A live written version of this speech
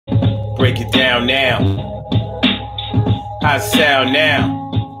Break it down now. How it sound now?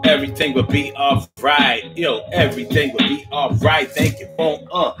 Everything will be alright. Yo, everything will be alright. Thank you, phone.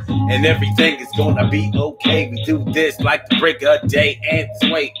 And everything is gonna be okay. We do this like the break of day and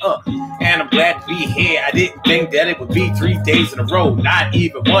sway. And I'm glad to be here. I didn't think that it would be 3 days in a row, not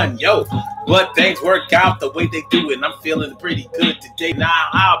even one, yo. But things work out the way they do, and I'm feeling pretty good today. Now,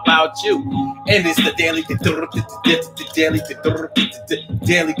 how about you? And it's the daily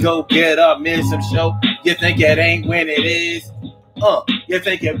go get up, man. Some show. You think it ain't when it is? You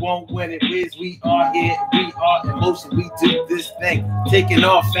think it won't when it is? We are here, we are in motion, we do this thing. Taking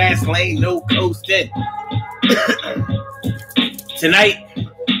off fast lane, no coasting. Tonight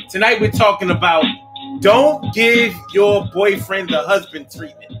we're talking about don't give your boyfriend the husband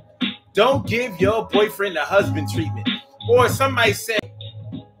treatment. Don't give your boyfriend the husband treatment. Or somebody say,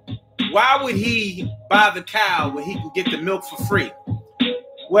 why would he buy the cow when he can get the milk for free?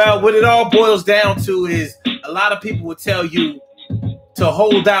 Well, what it all boils down to is a lot of people will tell you to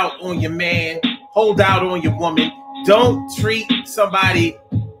hold out on your man, hold out on your woman. Don't treat somebody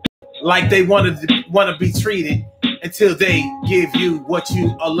like they want to be treated until they give you what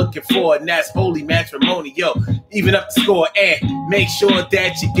you are looking for, and that's holy matrimony. Yo, even up the score and make sure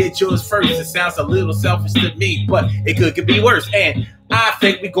that you get yours first. It sounds a little selfish to me, but it could be worse. And I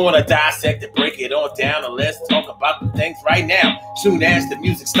think we're going to dissect and break it on down, and let's talk about the things right now. Soon as the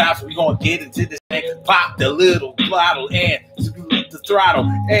music stops, we're going to get into this thing. Pop the little throttle and the throttle,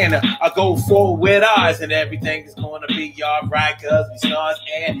 and I go forward with ours, and everything is going to be all right, because we stars,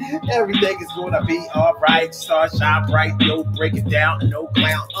 and everything is going to be all right. Start shine bright, yo, break it down, no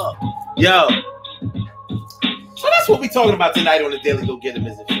clown up. Yo. So that's what we're talking about tonight on the Daily Go Get 'Em,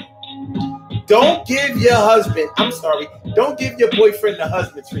 isn't it? Don't give don't give your boyfriend the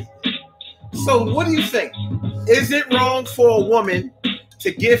husband treatment. So what do you think? Is it wrong for a woman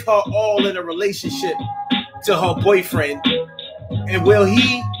to give her all in a relationship to her boyfriend? And will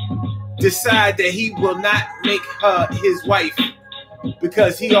he decide that he will not make her his wife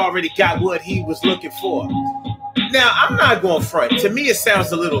because he already got what he was looking for? Now, I'm not going to front. To me, it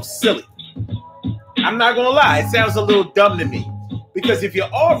sounds a little silly. I'm not going to lie. It sounds a little dumb to me. Because if you're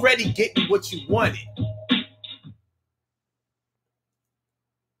already getting what you wanted,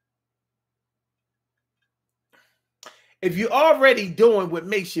 if you're already doing what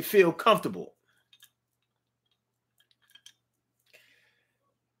makes you feel comfortable,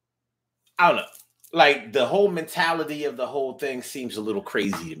 I don't know. Like, the whole mentality of the whole thing seems a little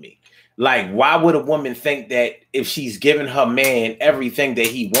crazy to me. Like, why would a woman think that if she's giving her man everything that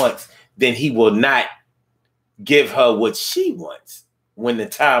he wants, then he will not give her what she wants when the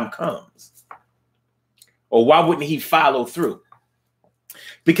time comes? Or why wouldn't he follow through?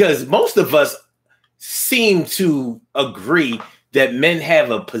 Because most of us seem to agree that men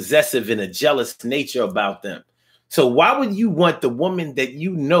have a possessive and a jealous nature about them. So why would you want the woman that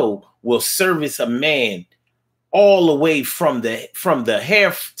you know will service a man all the way from the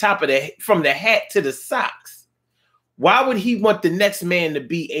hair top of from the hat to the socks? Why would he want the next man to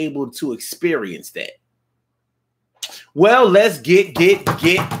be able to experience that? Well, let's get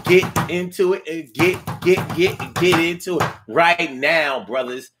into it and get into it right now,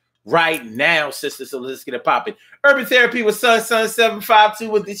 brothers. Right now, sisters. So let's get it popping. Urban Therapy with Sun 752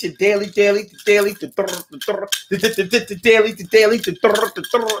 with this your daily, the Daily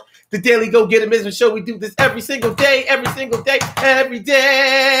Go Get 'Em Business Show. We do this every single day. Every day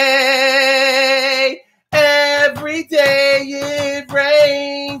it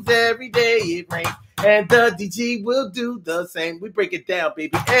rains. Every day it rains. And the DG will do the same. We break it down,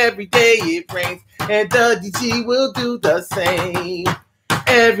 baby. Every day it rains. And the DG will do the same.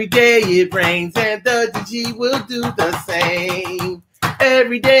 Every day it rains. And the DG will do the same.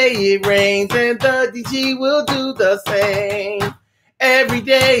 Every day it rains. And the DG will do the same. Every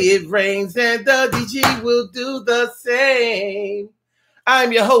day it rains. And the DG will do the same.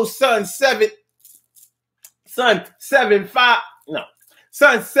 I'm your host, Sun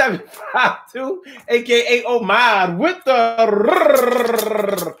 752, aka Omar with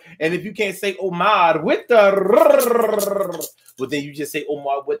the. And if you can't say Omar with the, well, then you just say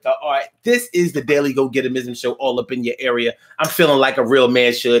Omar with the. All right, this is the Daily Go Get 'Em Business Show, all up in your area. I'm feeling like a real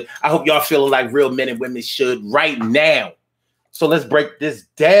man should. I hope y'all feeling like real men and women should right now. So let's break this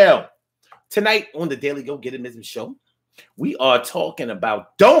down. Tonight on the Daily Go Get 'Em Business Show, we are talking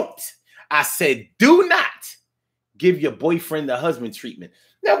about do not give your boyfriend the husband treatment.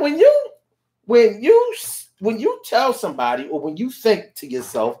 Now, when you tell somebody, or when you think to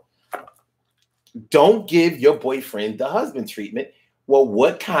yourself, don't give your boyfriend the husband treatment, well,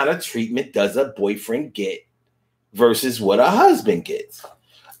 what kind of treatment does a boyfriend get versus what a husband gets?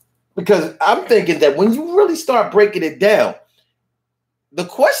 Because I'm thinking that when you really start breaking it down, the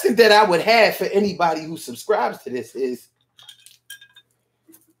question that I would have for anybody who subscribes to this is,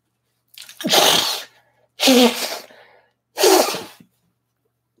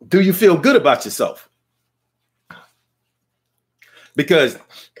 do you feel good about yourself? Because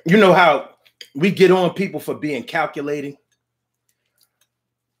you know how we get on people for being calculating.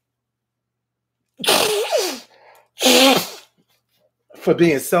 For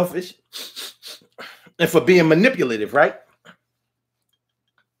being selfish and for being manipulative, right?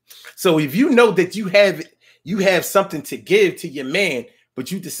 So if you know that you have something to give to your man,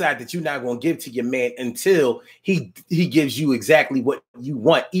 but you decide that you're not going to give to your man until he gives you exactly what you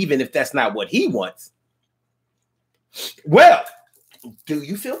want, even if that's not what he wants. Well, do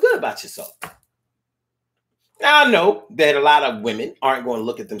you feel good about yourself? Now, I know that a lot of women aren't going to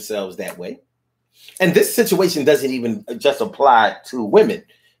look at themselves that way. And this situation doesn't even just apply to women,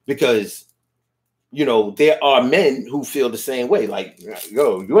 because, you know, there are men who feel the same way. Like,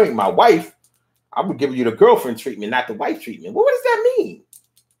 yo, you ain't my wife. I would give you the girlfriend treatment, not the wife treatment. Well, what does that mean?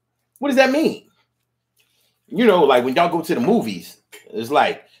 What does that mean? You know, like when y'all go to the movies, it's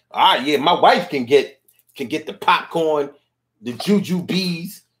like, yeah, my wife can get the popcorn, the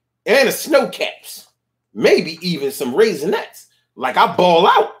jujubes, and the snow caps, maybe even some Raisinets. Like, I ball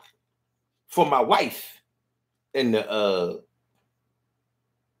out for my wife. And the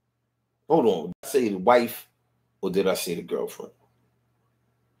hold on, did I say the wife or did I say the girlfriend?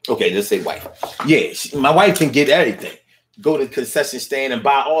 Okay, let's say wife. Yeah, my wife can get everything. Go to the concession stand and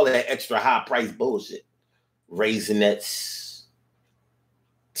buy all that extra high price bullshit. Raisinets,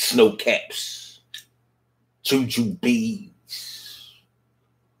 snow caps, jujubes.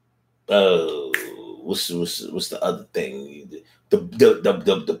 What's the other thing?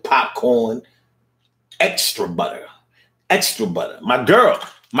 The popcorn, extra butter. My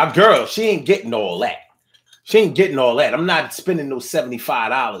girl, she ain't getting all that. I'm not spending those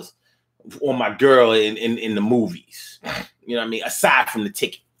 $75 on my girl in the movies. You know what I mean? Aside from the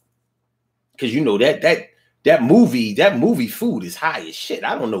ticket. Because you know that movie food is high as shit.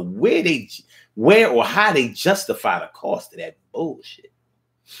 I don't know where or how they justify the cost of that bullshit.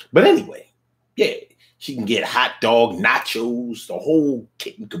 But anyway, yeah, she can get hot dog, nachos, the whole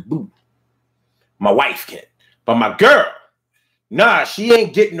kit and caboodle. My wife can. But my girl, nah, she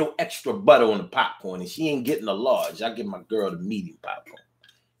ain't getting no extra butter on the popcorn, and she ain't getting a large. I give my girl the medium popcorn.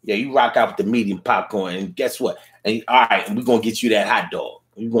 Yeah, you rock out with the medium popcorn, and guess what? And all right, and we're gonna get you that hot dog.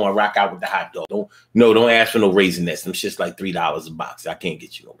 We're gonna rock out with the hot dog. Don't ask for no Raisinets. Them shit's like $3 a box. I can't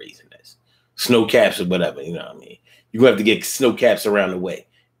get you no Raisinets. Snow caps or whatever, you know what I mean? You're gonna have to get snow caps around the way.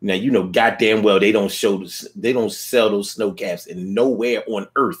 Now, you know goddamn well they don't sell those snow caps in nowhere on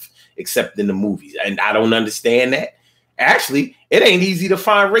earth except in the movies. And I don't understand that. Actually, it ain't easy to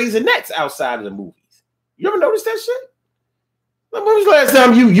find Raisinets outside of the movies. You ever notice that shit? When was the last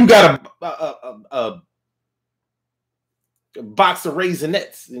time you got a box of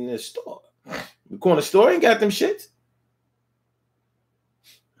Raisinets in the store? The corner store ain't got them shits.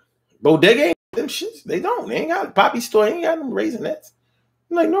 Bodega ain't got them shits. They don't. They ain't got Poppy store ain't got them Raisinets.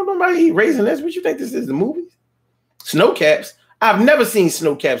 I'm like, no, nobody eat Raisinets. What you think this is, the movies? Snow caps. I've never seen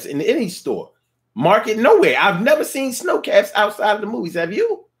snow caps in any store. Market, nowhere. I've never seen snow caps outside of the movies. Have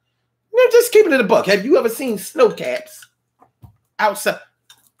you? No, just keep it in a buck. Have you ever seen snow caps outside?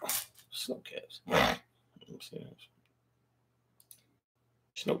 Snow caps.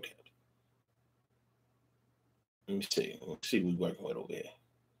 Snow caps. Let me see. Let's see who's working with over here.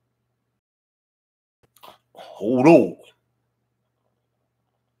 Hold on.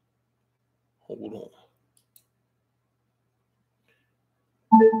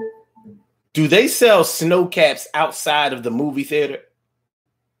 Do they sell snow caps outside of the movie theater?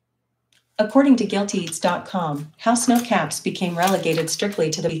 According to GuiltyEats.com, how snow caps became relegated strictly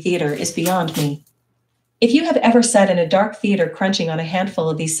to the theater is beyond me. If you have ever sat in a dark theater crunching on a handful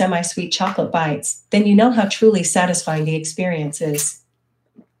of these semi-sweet chocolate bites, then you know how truly satisfying the experience is.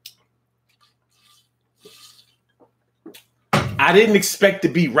 I didn't expect to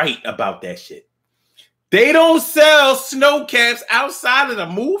be right about that shit. They don't sell snow caps outside of the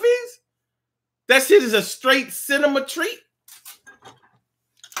movies? That shit is a straight cinema treat.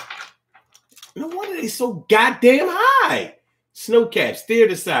 No wonder they so goddamn high. Snow caps,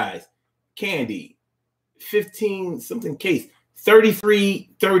 theater size, candy, 15 something case,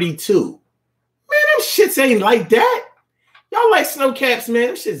 33, 32. Man, them shits ain't like that. Y'all like snow caps, man.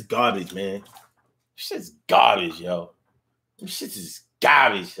 Them shit's garbage, man. Them shit's garbage, yo. Them shits is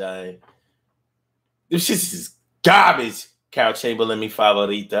garbage, son. Them shits is garbage. Carol Chamberlain, mi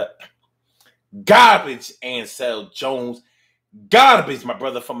favorita. Garbage, Ansel Jones. Garbage, my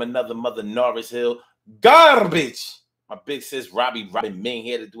brother from another mother, Norris Hill. Garbage. My big sis, Robbie Ming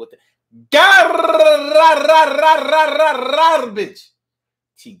here to do it. Garbage.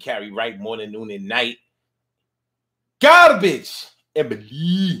 T carry right morning, noon, and night. Garbage.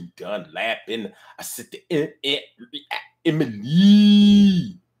 Emily done laughing. I sit there.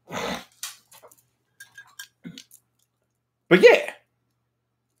 Emily. But yeah.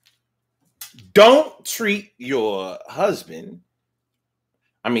 Don't treat your husband.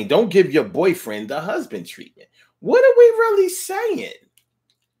 I mean, don't give your boyfriend the husband treatment. What are we really saying?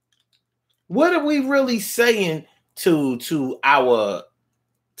 What are we really saying to our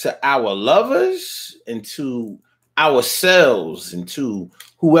lovers and to ourselves and to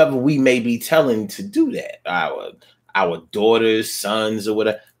whoever we may be telling to do that? Our daughters, sons, or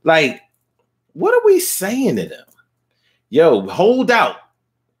whatever. Like, what are we saying to them? Yo, hold out.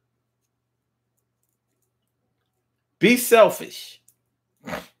 Be selfish.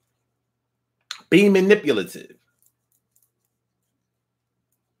 Be manipulative.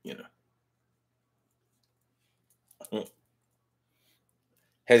 You know.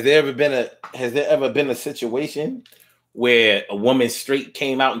 Has there ever been a situation where a woman straight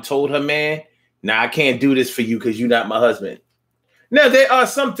came out and told her man, "Nah, I can't do this for you because you're not my husband"? Now, there are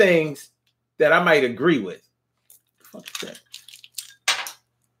some things that I might agree with. Fuck that.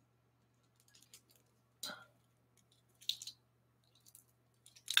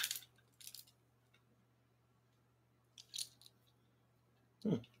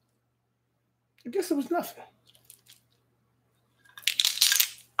 I guess it was nothing.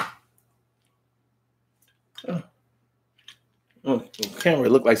 The camera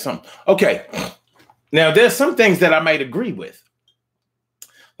looked like something. Okay. Now, there's some things that I might agree with.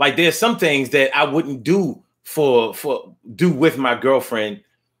 Like, there's some things that I wouldn't do do with my girlfriend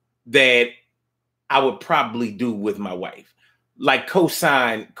that I would probably do with my wife. Like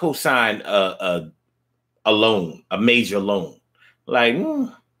co-sign a loan, a major loan. Like,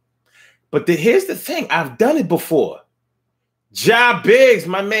 But here's the thing. I've done it before. Ja Biggs,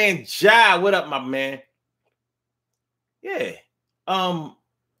 my man Ja. What up, my man? Yeah.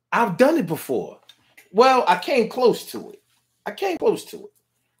 I've done it before. Well, I came close to it.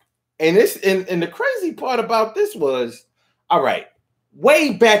 And the crazy part about this was, all right,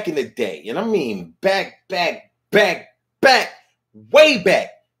 way back in the day, and I mean back, way back,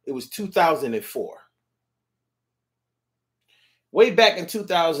 it was 2004. Way back in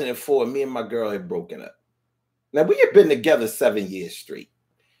 2004, me and my girl had broken up. Now, we had been together 7 years straight.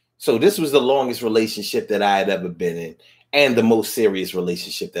 So this was the longest relationship that I had ever been in and the most serious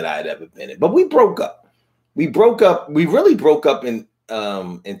relationship that I had ever been in. But we broke up. We really broke up in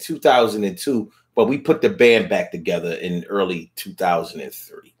 2002, but we put the band back together in early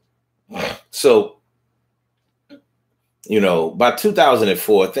 2003. So, by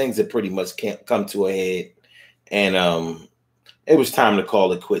 2004, things had pretty much come to a head. And it was time to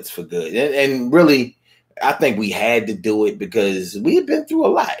call it quits for good. And really, I think we had to do it because we had been through a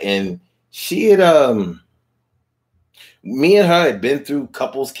lot. And she had, me and her had been through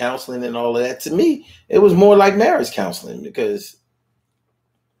couples counseling and all of that. To me, it was more like marriage counseling because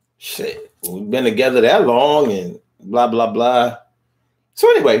shit, we've been together that long and blah, blah, blah. So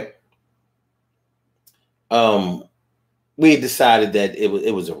anyway, we had decided that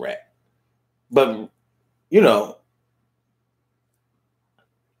it was a wrap. But,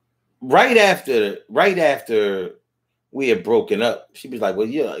 right after we had broken up, she was like, "Well,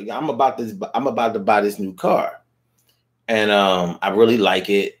 yeah, I'm about to buy this new car, and I really like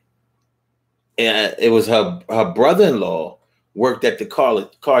it." And it was her brother-in-law worked at the car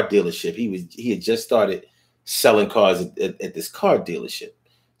dealership. He had just started selling cars at this car dealership,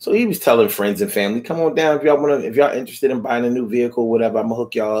 so he was telling friends and family, "Come on down if y'all interested in buying a new vehicle, whatever. I'm gonna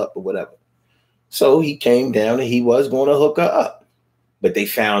hook y'all up or whatever." So he came down and he was going to hook her up. But they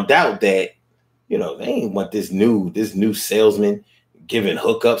found out that, they ain't want this new salesman giving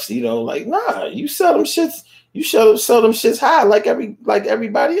hookups, like, nah, you sell them shits, sell them shits high like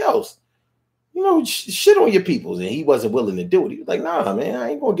everybody else. Shit on your peoples. And he wasn't willing to do it. He was like, nah, man, I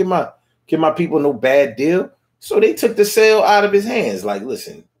ain't gonna give my people no bad deal. So they took the sale out of his hands. Like,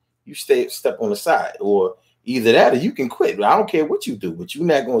 listen, you step on the side, or either that or you can quit. I don't care what you do, but you're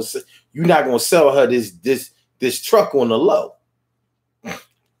not gonna sell her this truck on the low.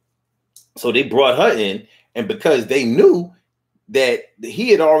 So they brought her in, and because they knew that he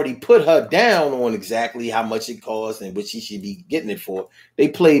had already put her down on exactly how much it cost and what she should be getting it for, they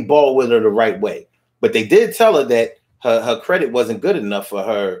played ball with her the right way. But they did tell her that her credit wasn't good enough for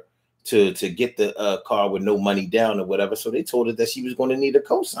her to get the car with no money down or whatever. So they told her that she was going to need a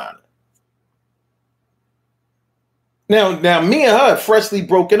cosigner. Now, me and her freshly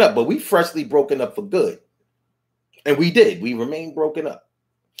broken up, but we freshly broken up for good. And we did. We remained broken up.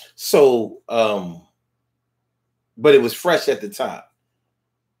 So, but it was fresh at the time.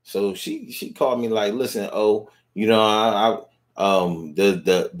 So she called me like, listen, the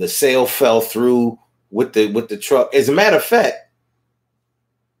sale fell through with the truck. As a matter of fact,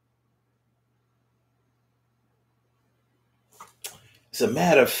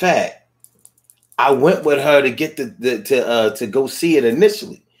 I went with her to get to go see it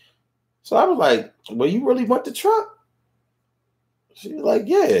initially. So I was like, well, you really want the truck? She was like,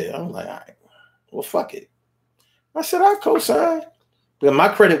 yeah. I'm like, all right, well, fuck it. I said, I co-sign. But my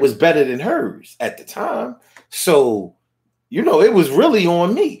credit was better than hers at the time. So, it was really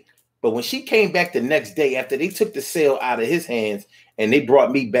on me. But when she came back the next day, after they took the sale out of his hands and they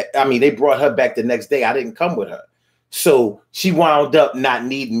brought me back, they brought her back the next day. I didn't come with her. So she wound up not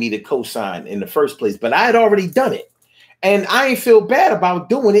needing me to co-sign in the first place. But I had already done it. And I ain't feel bad about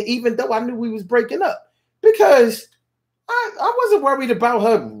doing it, even though I knew we was breaking up. Because I wasn't worried about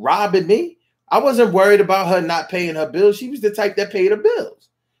her robbing me. I wasn't worried about her not paying her bills. She was the type that paid her bills.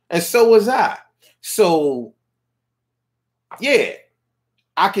 And so was I. So, yeah,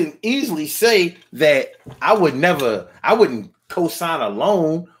 I can easily say that I wouldn't co-sign a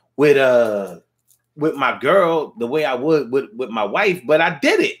loan with my girl the way I would with my wife, but I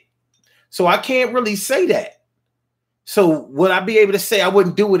did it. So I can't really say that. So would I be able to say I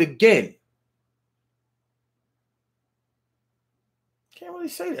wouldn't do it again? Can't really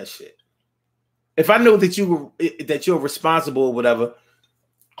say that shit. If I know that you're responsible or whatever.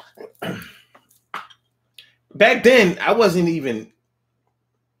 Back then, I want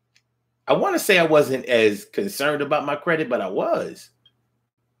to say I wasn't as concerned about my credit, but I was.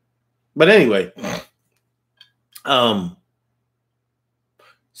 But anyway,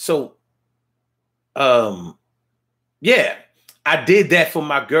 yeah, I did that for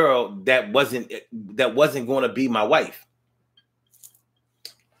my girl that wasn't going to be my wife.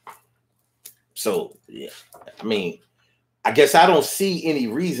 So, yeah, I guess I don't see any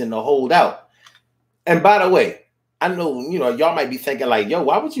reason to hold out. And by the way, I know, y'all might be thinking like, yo,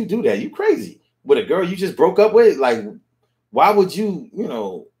 why would you do that? You crazy. With a girl you just broke up with? Like, why would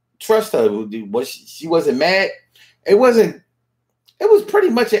you, trust her? She wasn't mad? It was pretty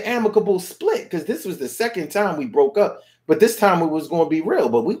much an amicable split because this was the second time we broke up. But this time it was going to be real.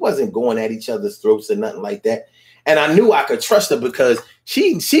 But we wasn't going at each other's throats or nothing like that. And I knew I could trust her because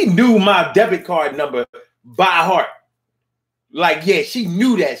she knew my debit card number by heart. Like, yeah, she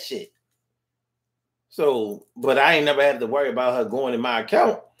knew that shit. So, but I ain't never had to worry about her going in my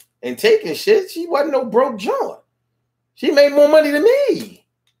account and taking shit. She wasn't no broke John. She made more money than me.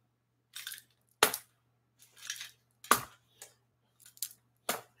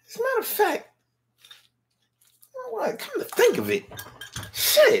 As a matter of fact, come to think of it,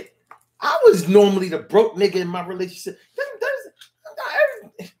 shit, I was normally the broke nigga in my relationship.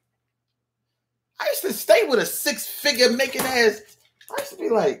 I used to stay with a 6-figure making ass. I used to be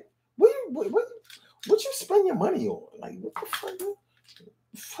like, what you spend your money on? Like, what the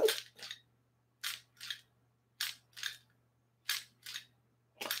fuck?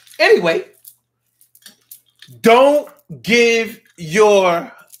 Anyway, don't give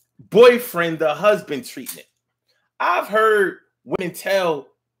your boyfriend the husband treatment. I've heard women tell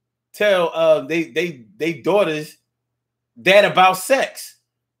they daughters that about sex.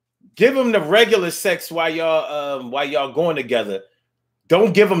 Give them the regular sex while y'all going together.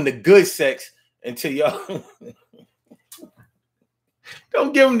 Don't give them the good sex until y'all.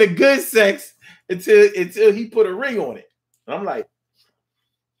 Don't give him the good sex until he put a ring on it. And I'm like,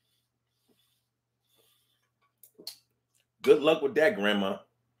 good luck with that, Grandma.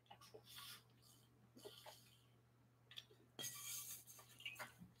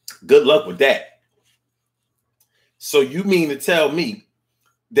 Good luck with that. So you mean to tell me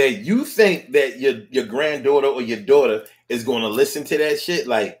that you think that your granddaughter or your daughter is going to listen to that shit?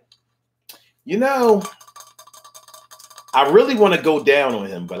 Like, I really want to go down on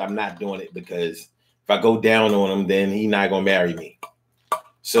him, but I'm not doing it because if I go down on him, then he's not going to marry me.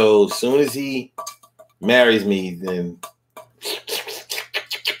 So as soon as he marries me, then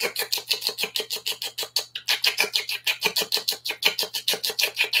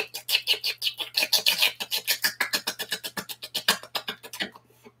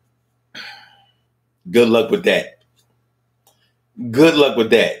good luck with that. Good luck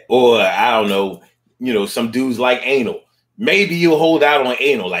with that. Or I don't know, some dudes like anal. Maybe you'll hold out on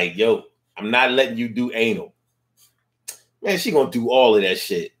anal. Like, yo, I'm not letting you do anal. Man, she gonna do all of that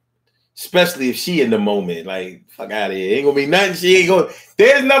shit. Especially if she in the moment. Like, fuck out of here. Ain't gonna be nothing.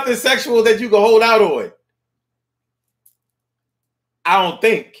 There's nothing sexual that you can hold out on. I don't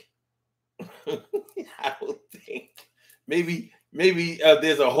think. I don't think. Maybe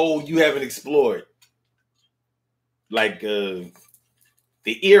there's a hole you haven't explored, like the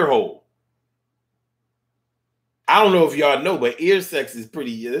ear hole. I don't know if y'all know, but ear sex is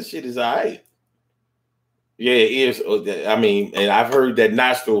pretty. This shit is all right. Yeah, ears. I mean, and I've heard that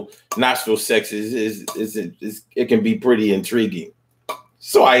nostril sex is it can be pretty intriguing.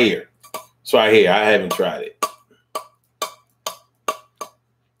 So I hear. I haven't tried it.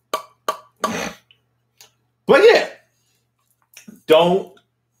 But yeah, don't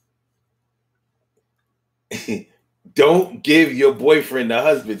give your boyfriend the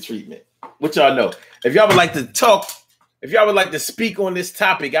husband treatment. What y'all know? If y'all would like to talk, if y'all would like to speak on this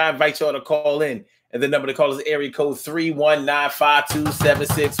topic, I invite y'all to call in. And the number to call is area code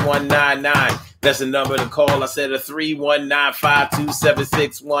 319-527-6199. That's the number to call. I said a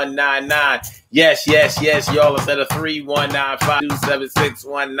 319-527-6199. Yes. Y'all, I said a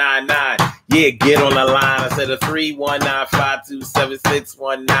 319-527-6199. Yeah, get on the line. I said a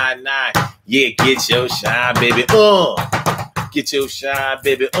 319-527-6199. Yeah, get your shine, baby. Get your shine,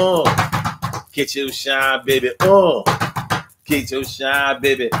 baby. Get your shine, baby. Get your shine,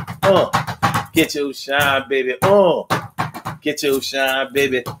 baby. Get your shine, baby. Get your shine,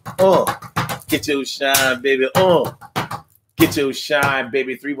 baby. Get your shine, baby. Get your shine,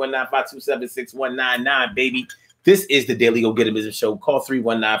 baby. 319-527-6199, baby. This is the Daily Go Get It Business Show. Call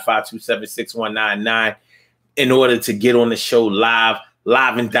 319-527-6199 in order to get on the show live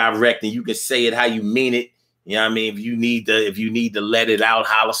and direct, and you can say it how you mean it. You know what I mean? If you need to let it out,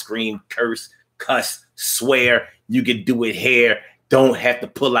 holler, scream, curse, cuss, swear, you can do it here. Don't have to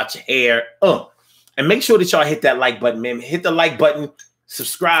pull out your hair. And make sure that y'all hit that like button, man. Hit the like button,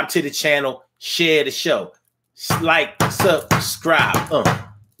 subscribe to the channel, share the show. Like, subscribe.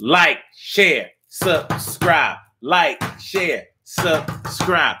 Like, share, subscribe. Like, share,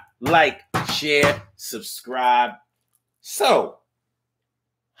 subscribe. Like, share, subscribe. So,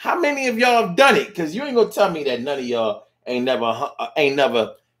 how many of y'all have done it? Because you ain't gonna tell me that none of y'all ain't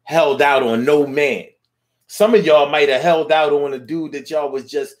never held out on no man. Some of y'all might have held out on a dude that y'all was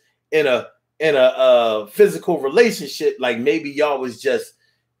just in a physical relationship. Like maybe y'all was just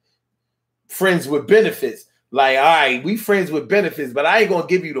friends with benefits. Like, all right, we friends with benefits, but I ain't gonna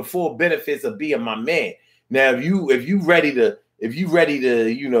give you the full benefits of being my man. Now, if you ready to,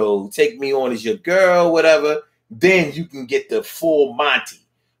 you know, take me on as your girl, whatever, then you can get the full Monty.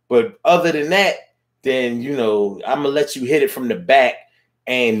 But other than that, then you know, I'm gonna let you hit it from the back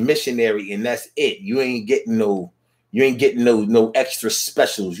and missionary, and that's it. You ain't getting no extra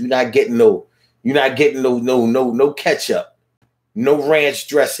specials. You're not getting no ketchup, no ranch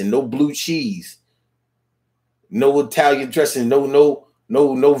dressing, no blue cheese, no Italian dressing, no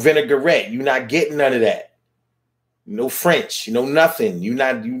vinaigrette. You're not getting none of that. No French, nothing. You're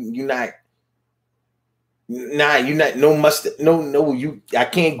not no mustard. I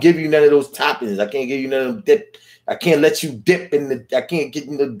can't give you none of those toppings. I can't give you none of them dip. I can't let you dip I can't get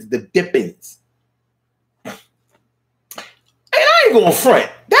the dippings. And I ain't going front.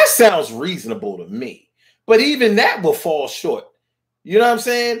 That sounds reasonable to me. But even that will fall short. You know what I'm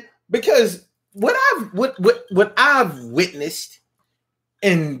saying? Because what I've witnessed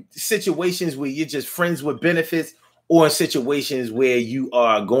in situations where you're just friends with benefits, or in situations where you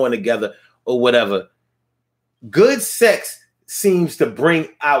are going together or whatever, good sex seems to bring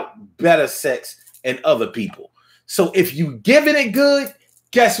out better sex in other people. So if you giving it good,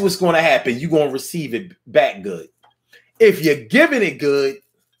 guess what's going to happen? You're going to receive it back good. If you're giving it good,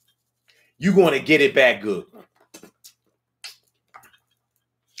 you're going to get it back good.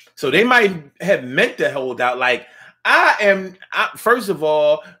 So they might have meant to hold out. Like, first of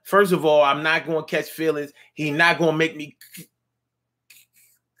all, I'm not going to catch feelings. He's not going to make me.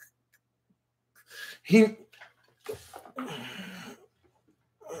 He's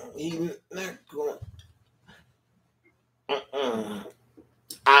not going.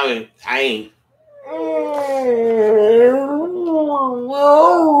 I ain't.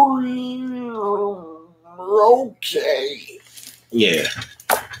 Okay. Yeah.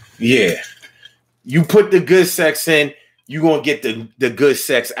 You put the good sex in, you're going to get the good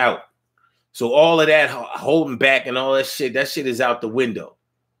sex out. So all of that holding back and all that shit is out the window.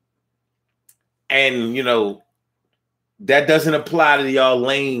 And, you know, that doesn't apply to y'all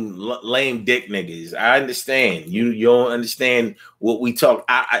lame dick niggas. I understand. You don't understand what we talk.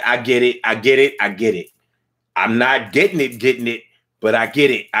 I get it. I'm not getting it, but I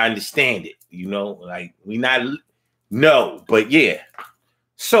get it. I understand it. You know, like but yeah.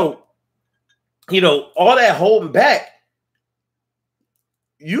 So, you know, all that holding back,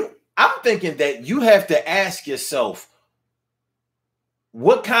 I'm thinking that you have to ask yourself,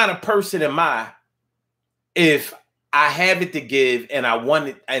 what kind of person am I if I have it to give and I want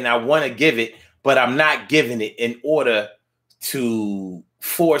it and I want to give it, but I'm not giving it in order to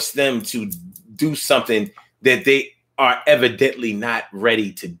force them to do something that they are evidently not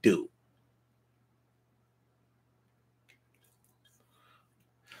ready to do.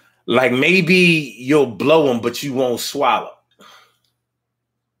 Like maybe you'll blow them, but you won't swallow.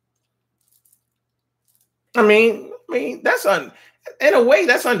 I mean, that's in a way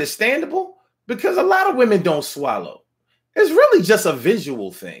that's understandable because a lot of women don't swallow. It's really just a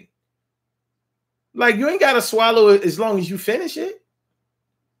visual thing. Like you ain't got to swallow it as long as you finish it.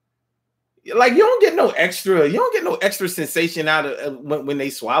 Like you don't get no extra sensation out of when they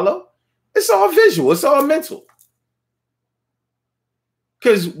swallow. It's all visual. It's all mental.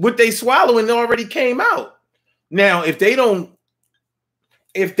 Because what they swallowing already came out. Now, if they don't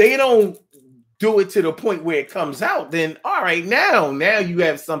do it to the point where it comes out, then all right, now you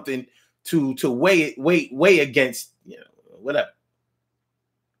have something to weigh against, whatever.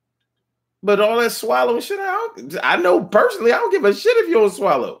 But all that swallowing shit, I know personally, I don't give a shit if you don't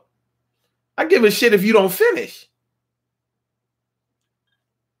swallow. I give a shit if you don't finish.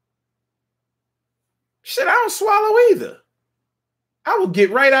 Shit, I don't swallow either. I will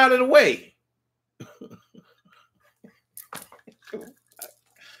get right out of the way. Fuck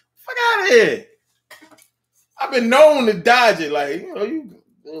out of here. I've been known to dodge it. Like,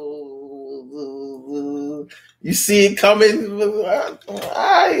 you see it coming. I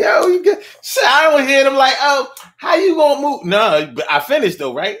don't hear them like, oh, how you gonna move? No, but I finished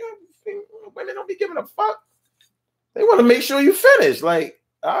though, right? Women don't be giving a fuck. They want to make sure you finish. Like,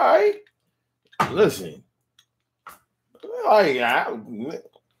 all right, listen. Like,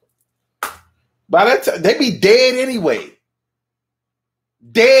 by that time, they be dead anyway.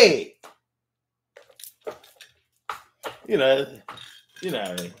 Dead. Yeah.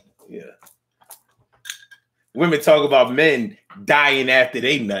 Women talk about men dying after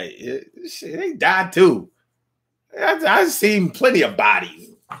they nut. Shit, they die too. I've seen plenty of bodies.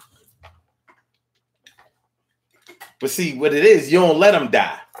 But see, what it is, you don't let them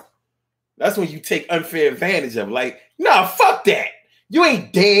die. That's when you take unfair advantage of them. Like, nah, fuck that. You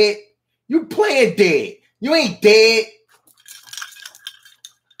ain't dead. You playing dead. You ain't dead.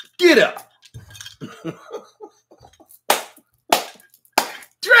 Get up.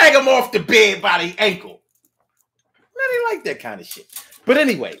 Drag him off the bed by the ankle. They like that kind of shit. But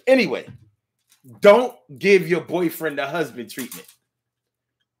anyway, don't give your boyfriend the husband treatment.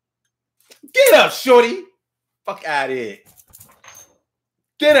 Get up, shorty. Fuck out of here.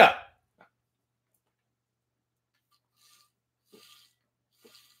 Get up.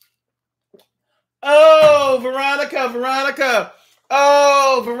 Oh, Veronica.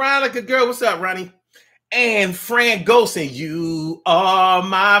 Oh, Veronica, girl. What's up, Ronnie? And Fran Golson, you are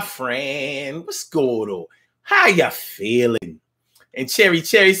my friend. What's going on? How ya feeling? And Cherry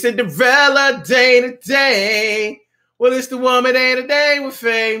Cinderella day to day. Well, it's the woman day to day with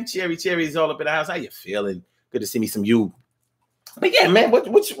fame. Cherry's all up in the house. How you feeling? Good to see me some you. But yeah, man, what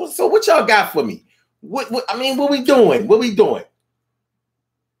y'all got for me? What we doing?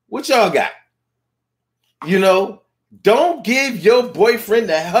 What y'all got? Don't give your boyfriend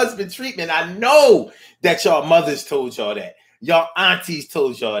the husband treatment. I know that y'all mothers told y'all that. Y'all aunties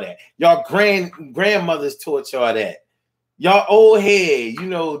told y'all that. Y'all grandmothers told y'all that. Y'all old head,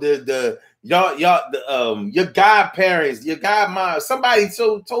 your godparents, your godmom, somebody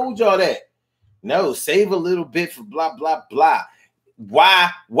told y'all that. No, save a little bit for blah, blah, blah.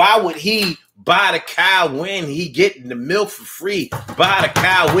 Why would he buy the cow when he getting the milk for free? Buy the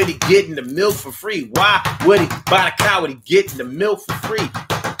cow when he getting the milk for free. Why would he buy the cow when he getting the milk for free?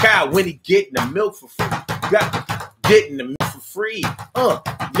 Cow when he getting the milk for free. Getting the milk for free.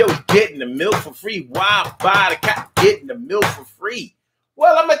 He getting the milk for free. Why buy the cow getting the milk for free?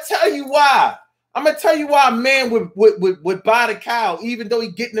 Well, I'm gonna tell you why. A man would buy the cow even though he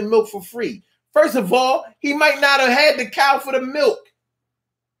getting the milk for free. First of all, he might not have had the cow for the milk.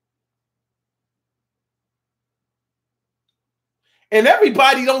 And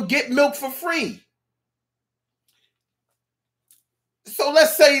everybody don't get milk for free. So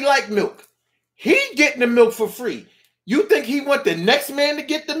let's say he like milk. He getting the milk for free. You think he want the next man to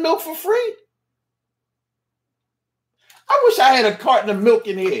get the milk for free? I wish I had a carton of milk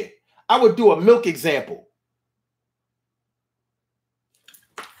in here. I would do a milk example.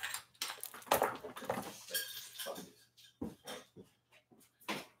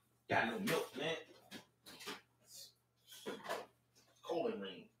 Got no milk, man. Colon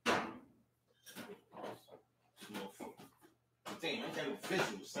ring. Damn, I got no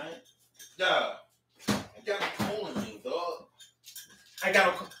visuals, son. Yeah. I got a colon ring, dog. I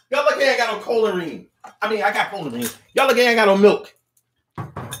Y'all look, I got no Colorine. I mean, I got Colorine. Y'all look, I got no milk.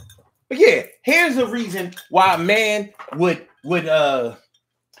 But yeah, here's the reason why a man would buy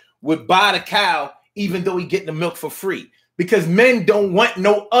the cow even though he getting the milk for free. Because men don't want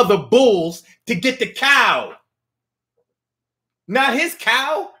no other bulls to get the cow. Not his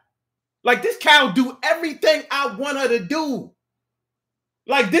cow. Like, this cow do everything I want her to do.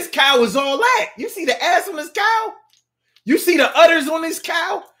 Like, this cow is all that. You see the ass on this cow? You see the udders on this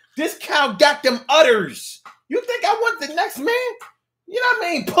cow? This cow got them udders. You think I want the next man? You know what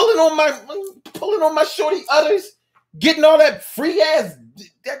I mean? Pulling on my shorty udders, getting all that free ass.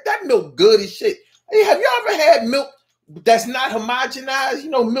 That milk good as shit. Hey, have you ever had milk that's not homogenized? You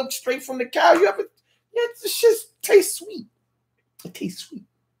know, milk straight from the cow. You ever? Yeah, this shit tastes sweet. It tastes sweet.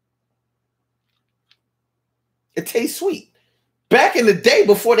 It tastes sweet. Back in the day,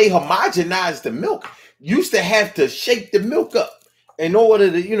 before they homogenized the milk, you used to have to shake the milk up in order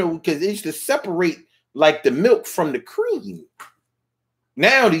to, you know, because they used to separate like the milk from the cream.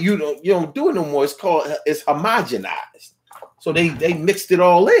 Now that you don't do it no more. It's homogenized. So they mixed it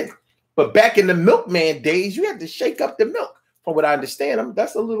all in. But back in the milkman days, you had to shake up the milk. From what I understand,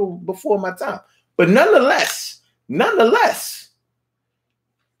 that's a little before my time. But nonetheless,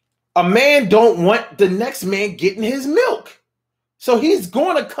 a man don't want the next man getting his milk. So he's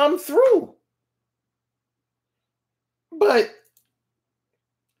going to come through. But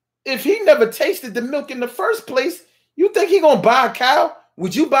if he never tasted the milk in the first place, you think he going to buy a cow?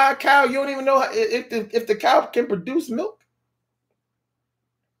 Would you buy a cow? You don't even know if the cow can produce milk.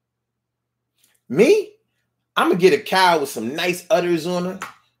 Me, I'm going to get a cow with some nice udders on her.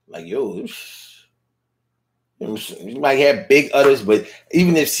 Like, yo, she might have big udders, but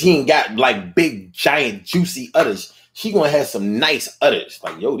even if she ain't got like big, giant, juicy udders, she going to have some nice udders.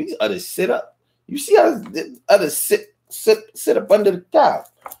 Like, yo, these udders sit up. You see how the udders sit up under the cow.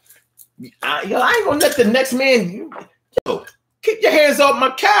 I ain't going to let the next man, yo, keep your hands off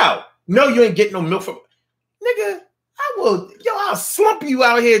my cow. No, you ain't getting no milk from, nigga, I'll slump you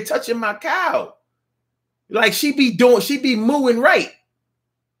out here touching my cow. Like she be mooing right.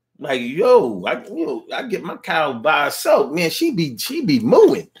 Like, I get my cow by herself, man. She be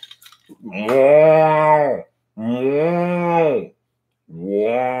mooing. Wow. Wow.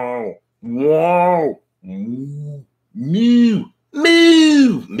 Wow. Wow. Moo. Moo.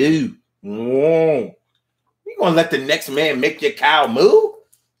 Moo. Wow. You gonna let the next man make your cow moo?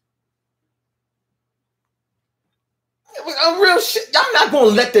 Real shit. I'm not gonna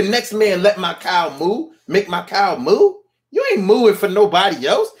let the next man let my cow moo, make my cow moo. You ain't mooing for nobody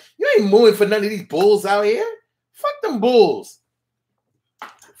else. You ain't mooing for none of these bulls out here. Fuck them bulls.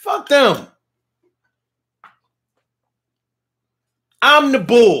 Fuck them. I'm the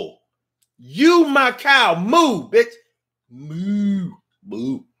bull. You my cow. Moo, bitch. Moo.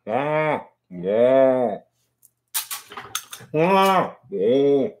 Moo. Ah. Yeah. Ah.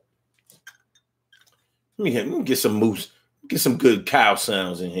 Yeah. Let me get some moose. Get some good cow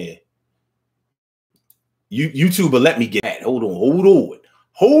sounds in here. YouTuber, let me get that. Hold on.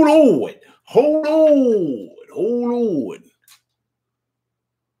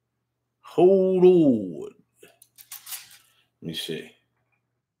 Let me see.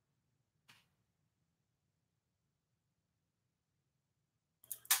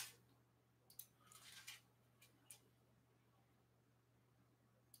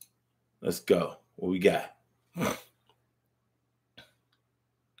 Let's go. What we got? All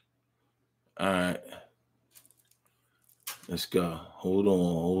right. Let's go. Hold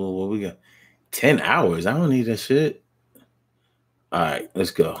on. What we got? 10 hours. I don't need that shit. All right. Let's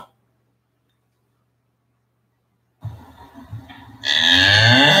go.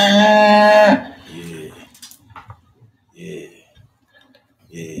 Yeah.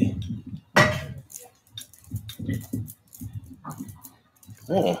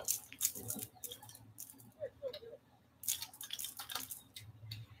 Oh.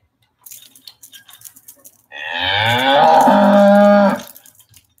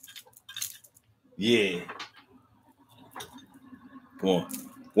 Yeah. Come on.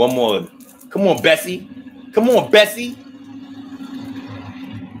 One more. Come on, Bessie. Come on, Bessie.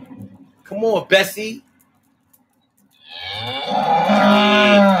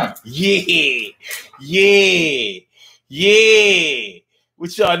 Yeah.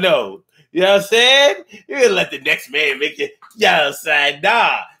 What y'all know? You know what I'm saying? You're gonna let the next man make it. Yo, son,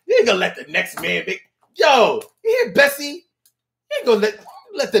 nah. You ain't gonna let the next man make. Yo, you hear Bessie? You ain't gonna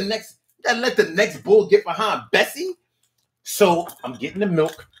let the next bull get behind Bessie. So I'm getting the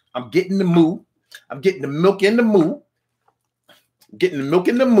milk. I'm getting the moo. I'm getting the milk in the moo.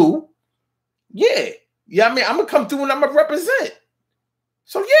 Yeah. Yeah, I mean, I'm gonna come through and I'm gonna represent.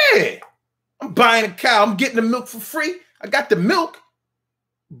 So I'm buying a cow. I'm getting the milk for free. I got the milk,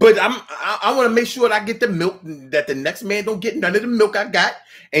 but I want to make sure that I get the milk, that the next man don't get none of the milk I got,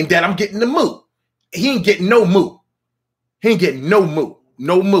 and that I'm getting the moo. He ain't getting no moo. He ain't getting no moo.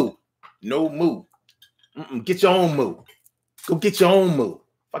 No moo. No moo. Get your own moo. Go get your own moo.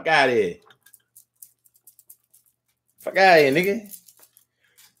 Fuck out of here. Fuck out of here, nigga.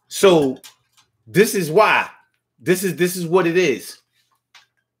 So this is why. This is what it is.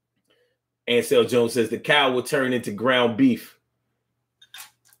 Ansel Jones says the cow will turn into ground beef.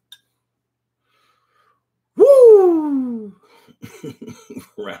 Woo!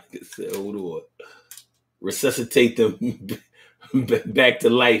 Veronica said, hold on. Resuscitate them back to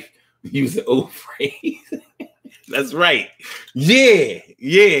life. Use an old phrase. That's right. Yeah.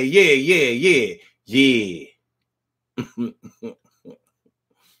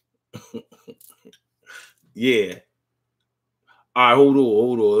 Yeah. All right, hold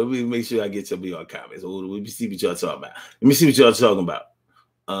on. Let me make sure I get some of your comments. Hold on. Let me see what y'all talking about.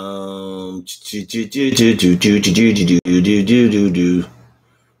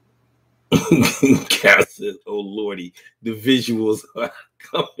 Carol says, oh lordy, the visuals are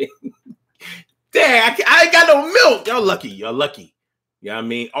coming. Dang, I ain't got no milk. Y'all lucky. You know what I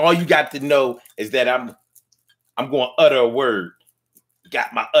mean? All you got to know is that I'm going to utter a word.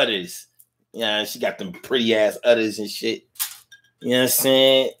 Got my utters. Yeah, she got them pretty ass utters and shit. You know what I'm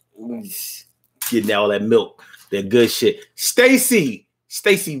saying? Getting all that milk, that good shit. Stacy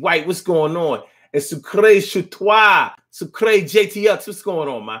White, what's going on? And Sucre Chutois, Sucre JTX, what's going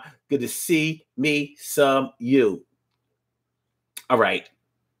on, man? Good to see me, some you. All right.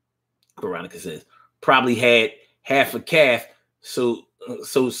 Veronica says, probably had half a calf so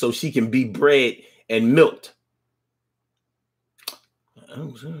she can be bred and milked.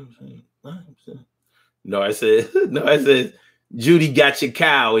 No, I said, Judy got your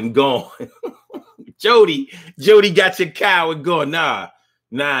cow and gone. Jody got your cow and gone. Nah,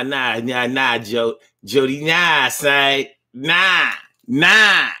 Jody, nah, son. Nah.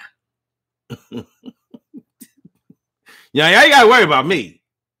 Y'all ain't gotta worry about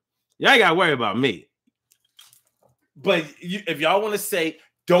me. But if y'all want to say,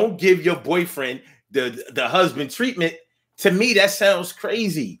 don't give your boyfriend the husband treatment, to me, that sounds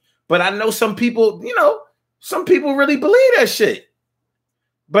crazy. But I know some people really believe that shit.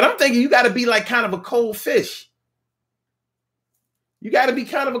 But I'm thinking you got to be like kind of a cold fish. You got to be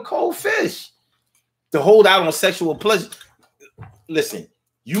kind of a cold fish to hold out on sexual pleasure. Listen,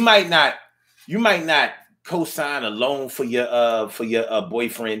 you might not co-sign a loan for your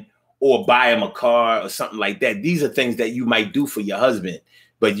boyfriend or buy him a car or something like that. These are things that you might do for your husband,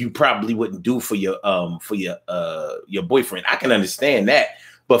 but you probably wouldn't do for your boyfriend. I can understand that,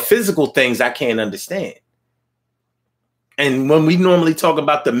 but physical things I can't understand. And when we normally talk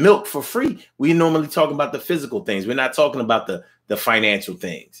about the milk for free, we normally talk about the physical things. We're not talking about the financial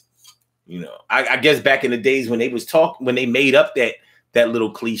things. You know, I guess back in the days when they made up that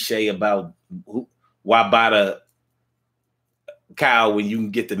little cliche about why buy the cow when you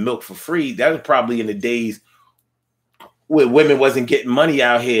can get the milk for free, that was probably in the days where women wasn't getting money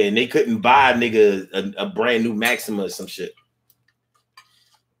out here and they couldn't buy a nigga a brand new Maxima or some shit.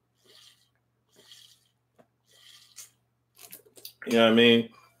 You know what I mean?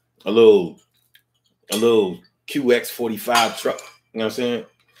 A little QX45 truck. You know what I'm saying?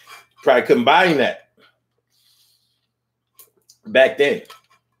 Probably couldn't buy him that back then.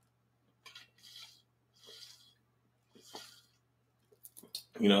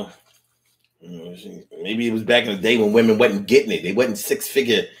 You know, maybe it was back in the day when women wasn't getting it. They wasn't six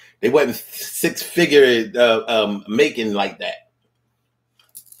figure making like that.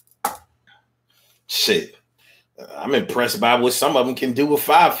 Shit. I'm impressed by what some of them can do with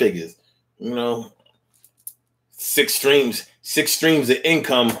 5 figures. You know, 6 streams of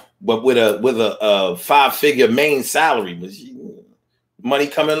income, but with a 5-figure main salary. Money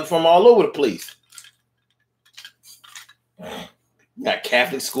coming from all over the place. Got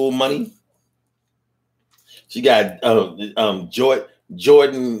Catholic school money. She got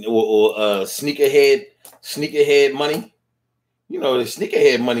Jordan or sneakerhead money. You know, the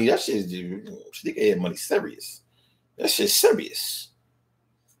sneakerhead money, that shit is sneakerhead money serious. That shit's serious.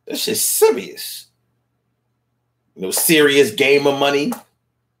 You know, serious gamer money.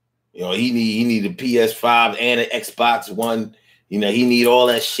 You know, he need a PS5 and an Xbox One. You know, he need all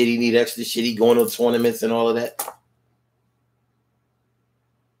that shit. He need extra shit. He going to tournaments and all of that.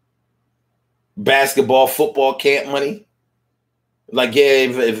 Basketball, football camp money. Like, yeah,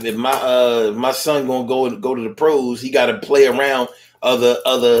 if my son gonna go to the pros, he got to play around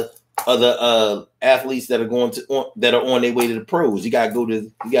other other athletes that are that are on their way to the pros. You gotta go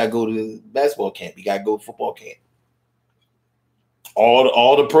to basketball camp. You gotta go to football camp.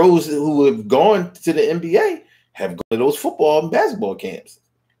 All the pros who have gone to the NBA have gone to those football and basketball camps.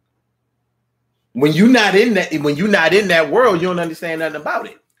 When you're not in that world, you don't understand nothing about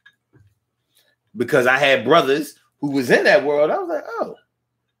it. Because I had brothers who was in that world. I was like, oh,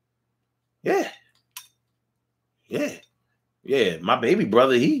 yeah. My baby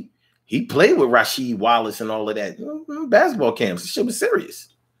brother, he played with Rasheed Wallace and all of that. Basketball camps. The shit was serious.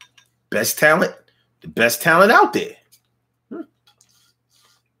 The best talent out there.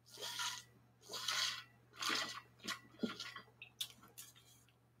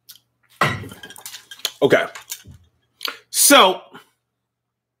 Okay. So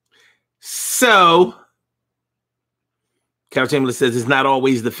Cal Chamberlain says it's not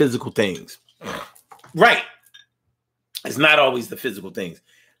always the physical things. Right. It's not always the physical things.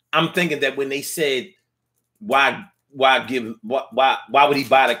 I'm thinking that when they said, why would he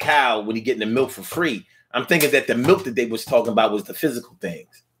buy the cow when he getting the milk for free? I'm thinking that the milk that they was talking about was the physical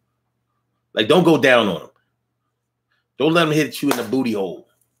things. Like, don't go down on them. Don't let them hit you in the booty hole.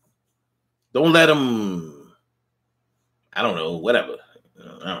 Don't let them, I don't know, whatever.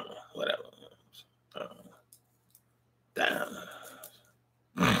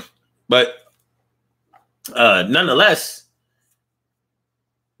 But nonetheless,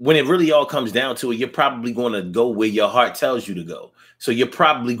 when it really all comes down to it, you're probably going to go where your heart tells you to go. So you're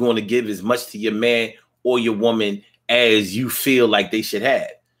probably going to give as much to your man or your woman as you feel like they should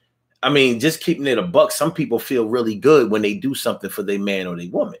have. I mean, just keeping it a buck, some people feel really good when they do something for their man or their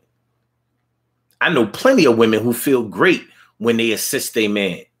woman. I know plenty of women who feel great when they assist their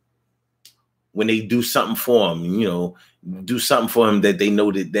man, when they do something for him, do something for him that they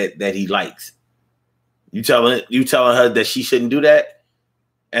know that he likes. You telling her that she shouldn't do that?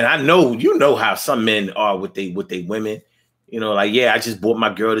 And I know, how some men are with they women. Like, yeah, I just bought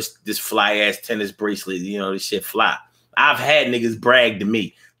my girl this fly ass tennis bracelet. This shit fly. I've had niggas brag to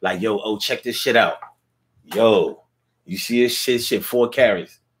me like, yo, check this shit out. Yo, you see this shit 4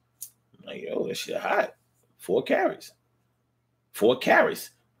 carats. Like, yo, that shit hot. 4 carats. 4 carats.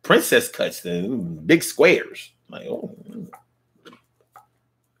 Princess cuts, big squares. Like, oh,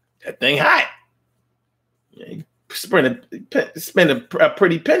 that thing hot. Yeah, you spend a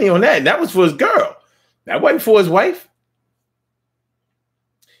pretty penny on that. And that was for his girl. That wasn't for his wife.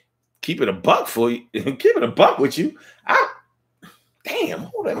 Keep it a buck for you. Keep it a buck with you. Damn,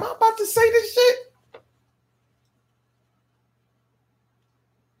 hold on. Am I about to say this shit?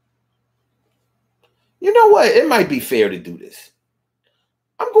 You know what? It might be fair to do this.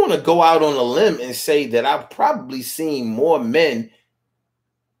 I'm going to go out on a limb and say that I've probably seen more men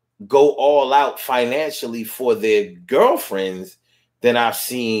go all out financially for their girlfriends than I've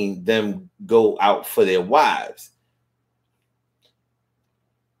seen them go out for their wives.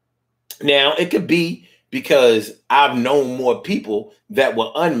 Now, it could be because I've known more people that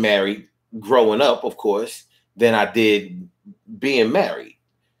were unmarried growing up, of course, than I did being married.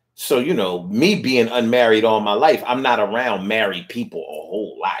 So, me being unmarried all my life, I'm not around married people a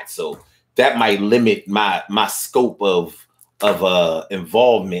whole lot. So that might limit my scope of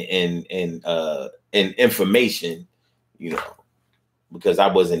involvement in information, because I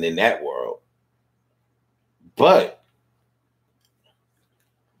wasn't in that world. But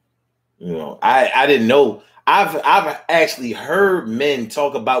I didn't know. I've actually heard men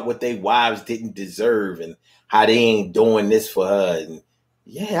talk about what their wives didn't deserve and how they ain't doing this for her. And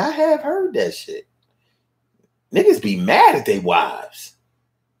yeah, I have heard that shit. Niggas be mad at their wives.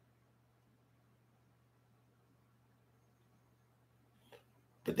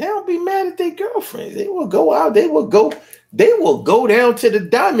 But they don't be mad at their girlfriends. They will go out. They will go down to the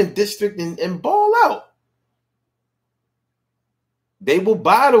Diamond District and ball out. They will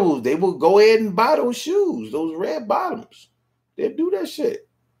buy those. They will go ahead and buy those shoes, those red bottoms. They'll do that shit.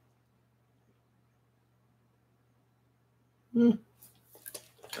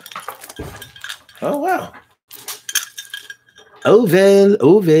 Oh, wow. Oval.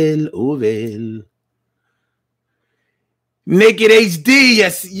 Naked HD,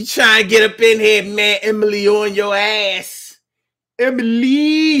 yes, you trying to get up in here, man. Emily on your ass.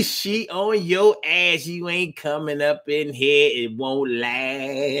 Emily, she on your ass. You ain't coming up in here. It won't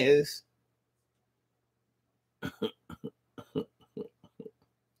last.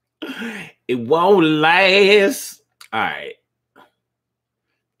 It won't last. All right.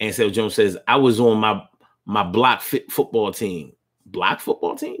 Ansel Jones says, I was on my block football team. Block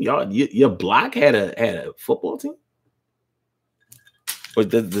football team? Y'all, your block had a football team? Or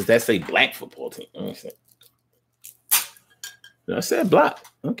does that say black football team? Let me see. I said block.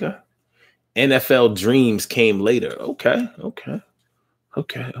 Okay. NFL dreams came later. Okay.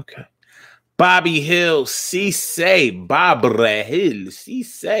 Bobby Hill, Cisse, Barbara Hill,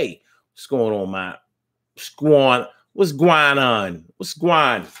 Cisse. What's going on, man? What's going on?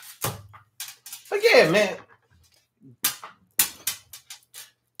 But yeah, man.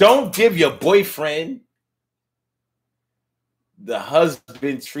 Don't give your boyfriend the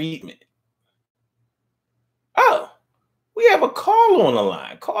husband treatment. Oh, we have a call on the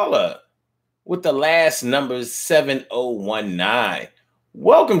line. Caller with the last number 7019.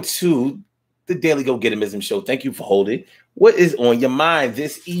 Welcome to the Daily Go Getimism Show. Thank you for holding. What is on your mind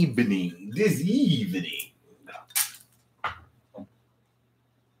this evening? Good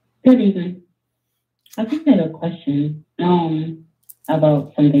evening. I just had a question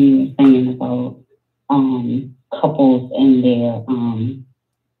about something you were saying about couples and their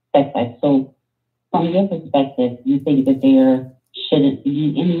sex life. So from your perspective, you think that there shouldn't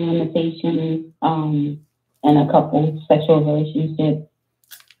be any limitations in a couple's sexual relationship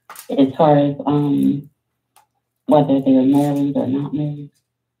as far as whether they're married or not married?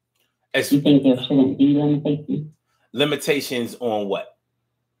 You think there shouldn't be limitations? Limitations on what?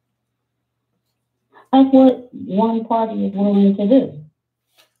 Like what one party is willing to do.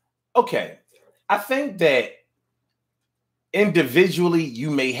 Okay. I think that individually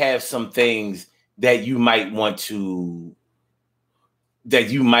you may have some things that you might want to, that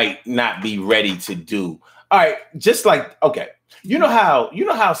you might not be ready to do. All right, just like, okay. You know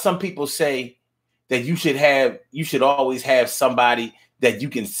how some people say that you should always have somebody that you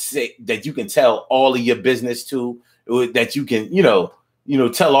can say, that you can tell all of your business to, that you can,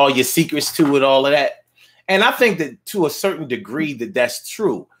 tell all your secrets to and all of that. And I think that to a certain degree that's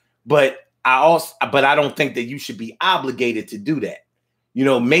true, but I don't think that you should be obligated to do that.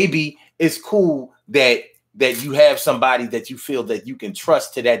 Maybe it's cool that you have somebody that you feel that you can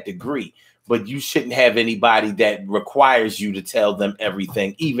trust to that degree, but you shouldn't have anybody that requires you to tell them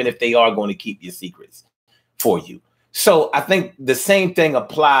everything, even if they are going to keep your secrets for you. So I think the same thing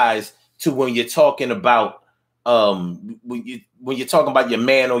applies to when you're talking about when you're talking about your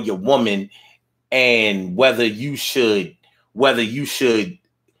man or your woman, and whether you should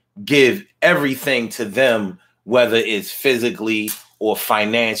give everything to them, whether it's physically or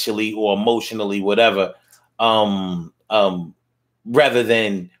financially or emotionally, whatever, rather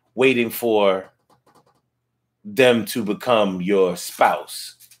than waiting for them to become your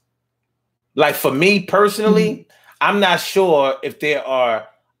spouse. Like for me personally, I'm not sure if there are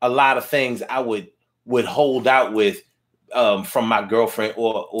a lot of things I would hold out with from my girlfriend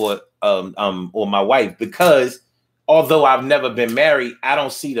or my wife, because although I've never been married, I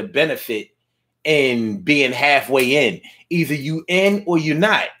don't see the benefit in being halfway in. Either you in or you're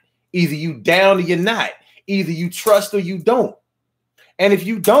not. Either you down or you're not. Either you trust or you don't. And if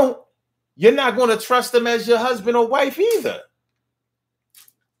you don't, you're not going to trust them as your husband or wife either.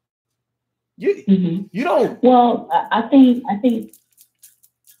 You don't. Well, I think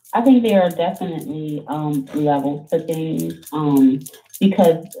there are definitely levels to things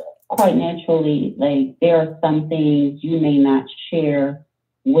because quite naturally, like there are some things you may not share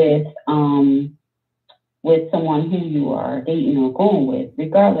with someone who you are dating or going with,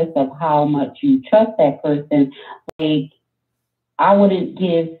 regardless of how much you trust that person. Like I wouldn't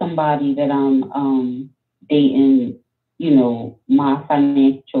give somebody that I'm dating, my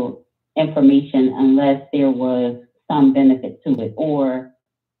financial information unless there was some benefit to it, or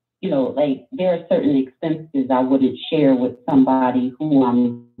like there are certain expenses I wouldn't share with somebody who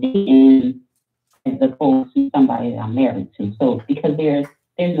I'm dating as opposed to somebody that I'm married to. So because there's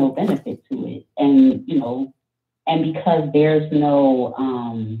no benefit to it, and and because there's no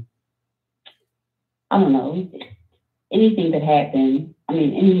I don't know, anything that happened. I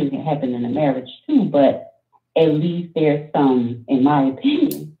mean, anything can happen in a marriage too, but at least there's some, in my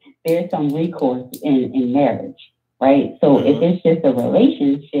opinion, there's some recourse in marriage. Right. So if it's just a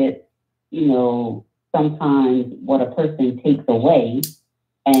relationship, sometimes what a person takes away,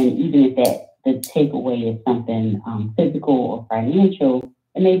 and even if the takeaway is something physical or financial,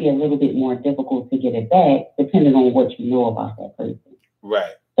 it may be a little bit more difficult to get it back, depending on what you know about that person.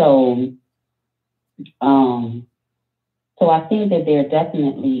 Right. So, so I think that there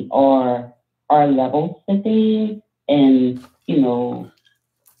definitely are levels to things, and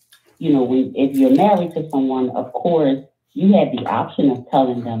if you're married to someone, of course, you have the option of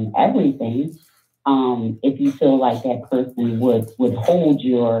telling them everything. If you feel like that person would hold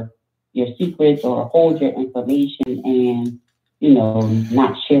your secrets or hold your information and,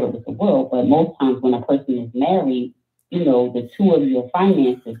 not share it with the world. But most times when a person is married, the two of your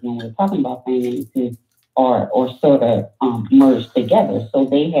finances, when we're talking about finances, or sort of merged together. So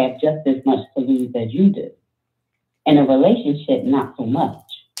they have just as much to lose as you do. In a relationship, not so much.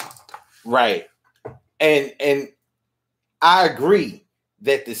 Right. And I agree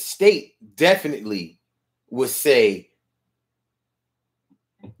that the state definitely would say,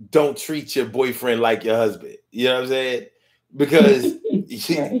 don't treat your boyfriend like your husband. You know what I'm saying? Because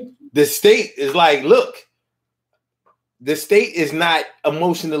Right. the state is like, look, the state is not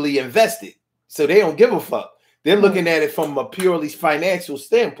emotionally invested. So they don't give a fuck. They're looking at it from a purely financial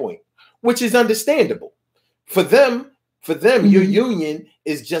standpoint, which is understandable. For them, your union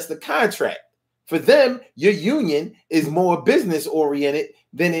is just a contract. For them, your union is more business oriented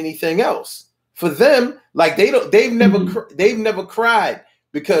than anything else. For them, like they've never cried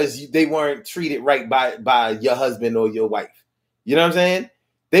because they weren't treated right by your husband or your wife. You know what I'm saying?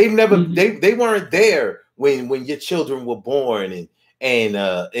 They've never they weren't there when your children were born and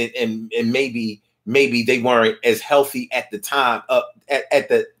maybe they weren't as healthy at the time at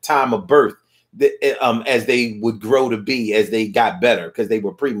the time of birth as they would grow to be as they got better because they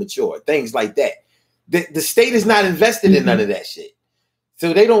were premature, things like that. The state is not invested in none of that shit,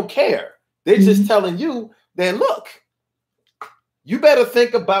 so they don't care. They're just telling you that, look, you better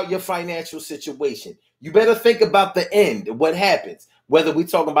think about your financial situation. You better think about the end, what happens, whether we're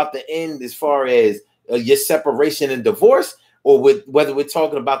talking about the end as far as your separation and divorce, or whether we're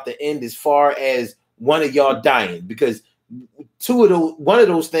talking about the end as far as one of y'all dying, because one of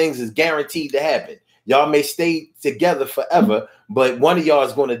those things is guaranteed to happen. Y'all may stay together forever, but one of y'all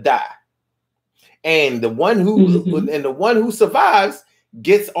is going to die. And the one who survives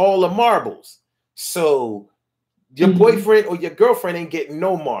gets all the marbles. So your boyfriend or your girlfriend ain't getting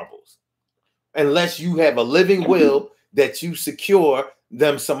no marbles unless you have a living will that you secure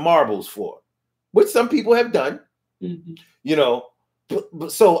them some marbles for, which some people have done. You know,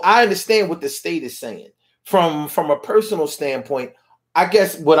 so I understand what the state is saying. From a personal standpoint, I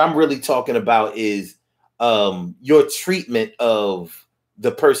guess what I'm really talking about is your treatment of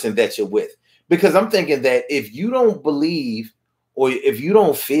the person that you're with. Because I'm thinking that if you don't believe or if you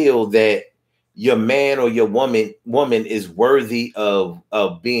don't feel that your man or your woman is worthy of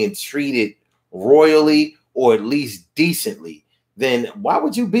being treated royally or at least decently, then why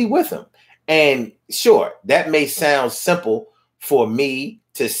would you be with them? And sure, that may sound simple for me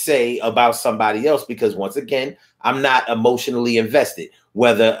to say about somebody else, because once again, I'm not emotionally invested,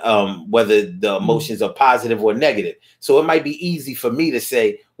 whether the emotions are positive or negative. So it might be easy for me to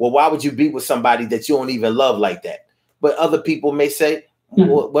say, well, why would you be with somebody that you don't even love like that? But other people may say,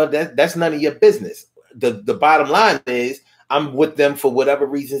 well, that's none of your business. The bottom line is I'm with them for whatever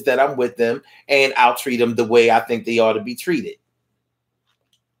reasons that I'm with them, and I'll treat them the way I think they ought to be treated.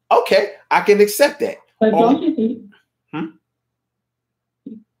 Okay, I can accept that. But don't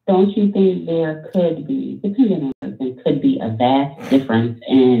you think there could be, depending on the person, could be a vast difference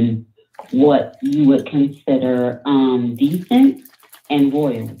in what you would consider decent and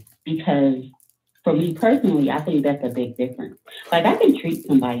royal? Because for me personally, I think that's a big difference. Like, I can treat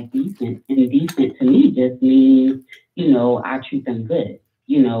somebody decent, and decent to me just means, you know, I treat them good,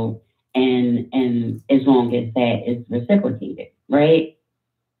 you know, and as long as that is reciprocated, right?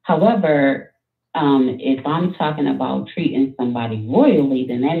 However, if I'm talking about treating somebody royally,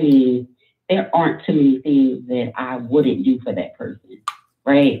 then that means there aren't too many things that I wouldn't do for that person,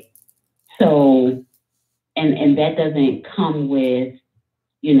 right? So, and that doesn't come with,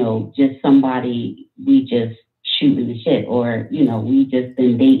 you know, just somebody we just shooting the shit, or, you know, we just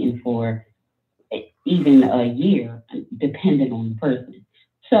been dating for even a year, depending on the person.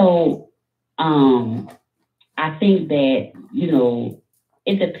 So, I think that, you know,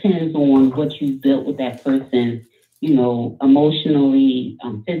 it depends on what you built with that person, you know, emotionally,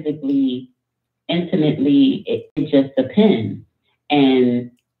 physically, intimately. It just depends. And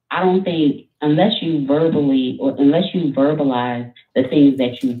I don't think unless you verbalize the things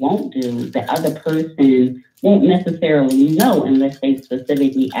that you won't do, the other person won't necessarily know unless they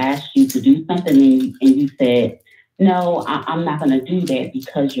specifically asked you to do something and you said, no, I'm not going to do that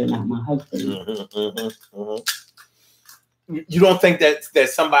because you're not my husband. You don't think that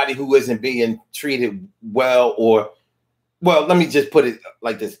somebody who isn't being treated well, let me just put it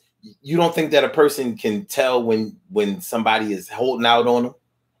like this. You don't think that a person can tell when somebody is holding out on them?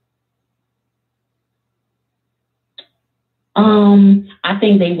 I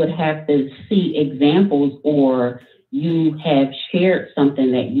think they would have to see examples, or you have shared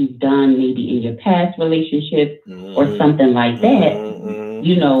something that you've done maybe in your past relationship or something like that,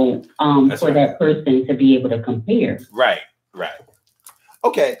 you know, for that person to be able to compare. Right.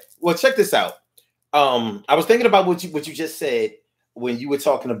 Okay. Well, check this out. I was thinking about what you just said when you were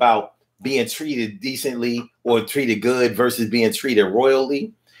talking about being treated decently or treated good versus being treated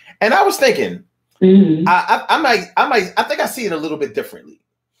royally. And I was thinking, I think I see it a little bit differently.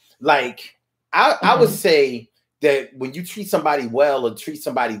 Like I would say that when you treat somebody well or treat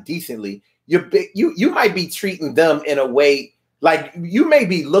somebody decently, you might be treating them in a way like you may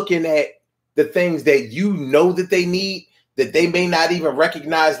be looking at the things that you know that they need that they may not even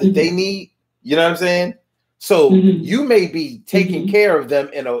recognize that they need. You know what I'm saying? So you may be taking care of them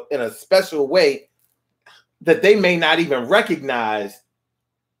in a special way that they may not even recognize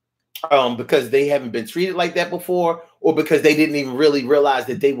because they haven't been treated like that before, or because they didn't even really realize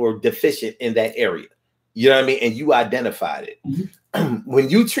that they were deficient in that area. You know what I mean? And you identified it. When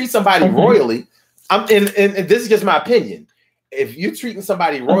you treat somebody royally, and this is just my opinion. If you're treating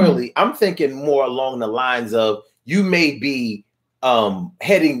somebody royally, I'm thinking more along the lines of you may be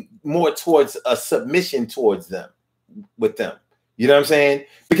heading more towards a submission towards them, with them. You know what I'm saying?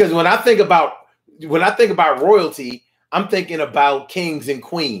 Because when I think about royalty, I'm thinking about kings and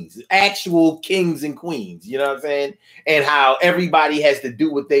queens, actual kings and queens. You know what I'm saying? And how everybody has to do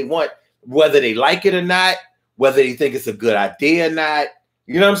what they want, whether they like it or not, whether they think it's a good idea or not.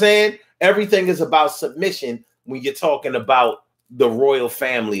 You know what I'm saying? Everything is about submission when you're talking about the royal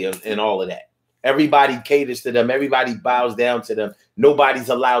family and all of that. Everybody caters to them. Everybody bows down to them. Nobody's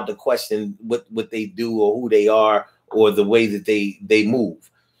allowed to question what they do or who they are or the way that they move.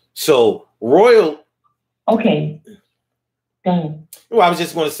 So royal. Okay. Go ahead. Well, I was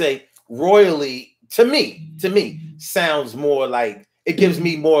just going to say royally to me sounds more like it gives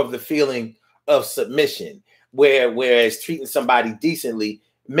me more of the feeling of submission, whereas treating somebody decently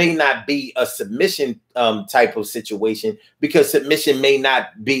may not be a submission type of situation, because submission may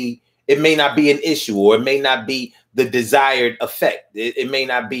not be an issue, or it may not be the desired effect. It may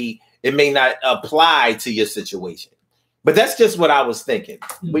not apply to your situation. But that's just what I was thinking.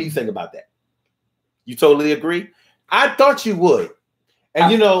 What do you think about that? You totally agree? I thought you would.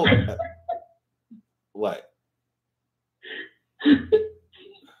 And you know what?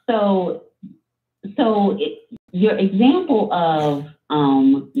 So your example of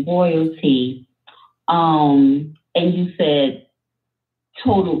royalty, and you said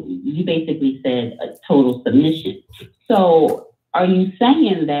you basically said a total submission. So are you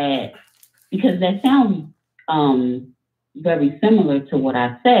saying that, because that sounds very similar to what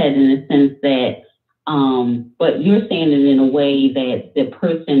I said, in the sense that, but you're saying it in a way that the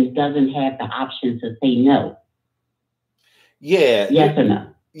person doesn't have the option to say no. Yeah. Yes or no?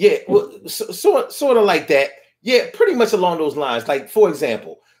 Yeah. Well, sort of like that. Yeah, pretty much along those lines. Like, for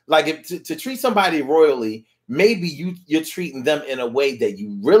example, like if to treat somebody royally, maybe you're treating them in a way that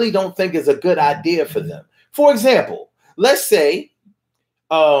you really don't think is a good idea for them. For example, let's say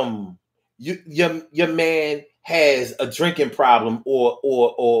your man has a drinking problem,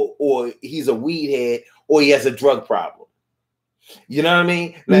 or he's a weed head, or he has a drug problem. You know what I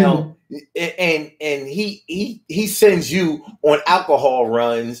mean? Now, and he sends you on alcohol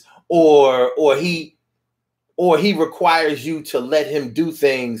runs, or he requires you to let him do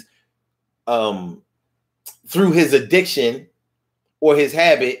things through his addiction or his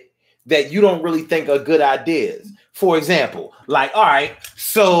habit that you don't really think are good ideas. For example, like, all right,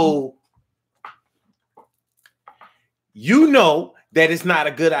 so you know that it's not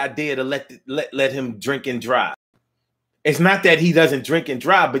a good idea to let him drink and drive. It's not that he doesn't drink and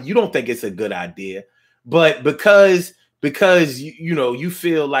drive, but you don't think it's a good idea. But because you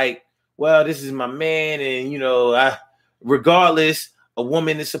feel like, well, this is my man, and regardless, a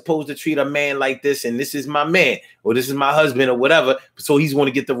woman is supposed to treat a man like this, and this is my man, or this is my husband, or whatever. So he's going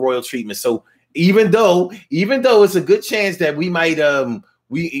to get the royal treatment. So even though it's a good chance that we might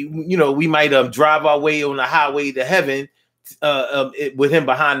drive our way on the highway to heaven with him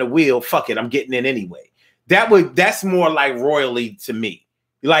behind the wheel, fuck it, I'm getting in anyway. That's more like royally to me.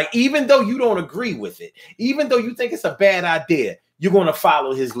 Like, even though you don't agree with it, even though you think it's a bad idea, you're going to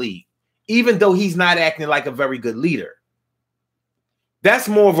follow his lead, even though he's not acting like a very good leader. That's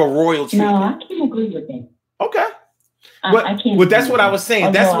more of a royal treatment. No, I can't agree with that. Okay. I can't. Well, that's what I was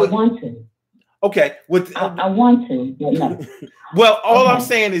saying. That's what I want to. Okay. I want to, but no. Well, all I'm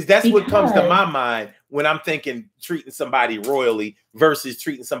saying is that's what comes to my mind when I'm thinking treating somebody royally versus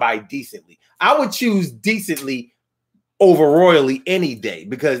treating somebody decently. I would choose decently over royally any day,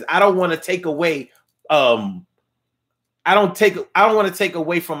 because I don't want to take away. I don't want to take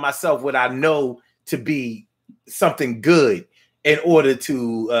away from myself what I know to be something good in order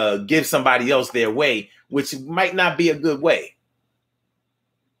to give somebody else their way, which might not be a good way.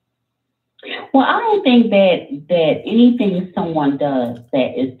 Well, I don't think that anything someone does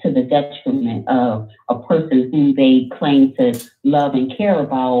that is to the detriment of a person who they claim to love and care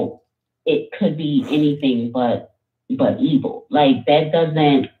about it could be anything but evil. Like that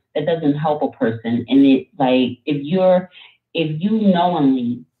doesn't help a person. And it like if you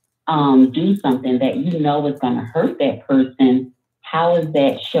knowingly do something that you know is going to hurt that person, how is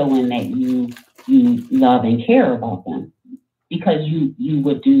that showing that you love and care about them? Because you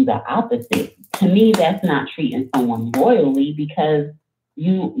would do the opposite. To me, that's not treating someone royally, because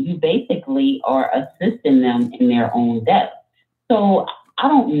you basically are assisting them in their own death. So I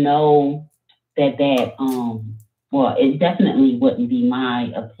don't know that well, it definitely wouldn't be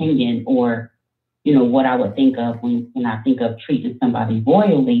my opinion or what I would think of when I think of treating somebody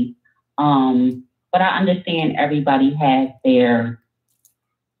royally. But I understand everybody has their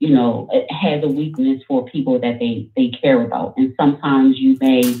has a weakness for people that they care about, and sometimes you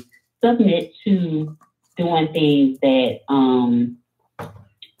may submit to doing things that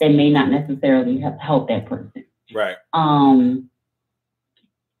that may not necessarily help that person. Right.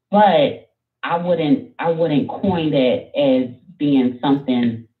 But I wouldn't coin that as being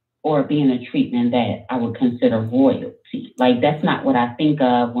something or being a treatment that I would consider royalty. Like that's not what I think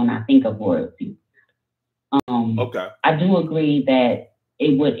of when I think of royalty. Okay. I do agree that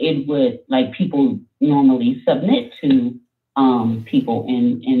it would like people normally submit to people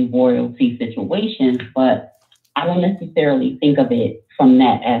in royalty situations, but I don't necessarily think of it from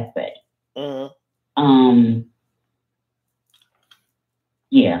that aspect.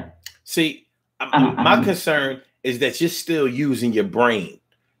 Yeah. See, my concern is that you're still using your brain.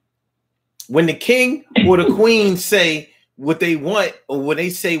 When the king or the queen say what they want, or when they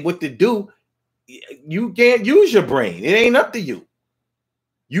say what to do, you can't use your brain. It ain't up to you.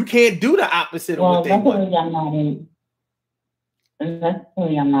 You can't do the opposite of what they want.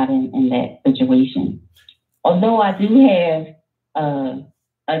 Luckily, I'm not in that situation. Although I do have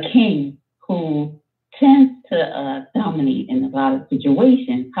a king who tends to dominate in a lot of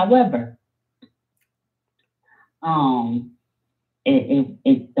situations. However,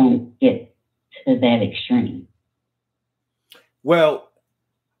 it don't get to that extreme. Well,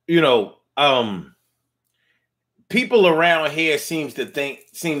 people around here seem to think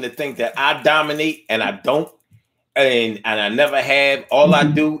that I dominate, and I don't, and I never have. All I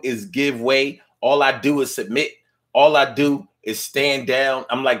do is give way. All I do is submit. All I do is stand down.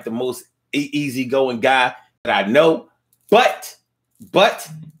 I'm like the most easygoing guy that I know. But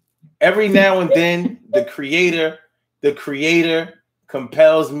every now and then the creator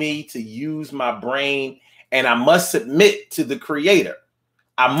compels me to use my brain, and I must submit to the creator.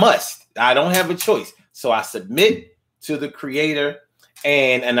 I must. I don't have a choice. So I submit to the creator,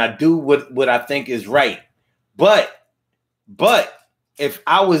 and I do what I think is right. But if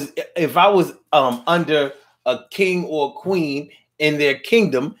I was under a king or queen in their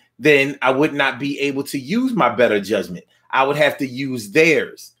kingdom, then I would not be able to use my better judgment. I would have to use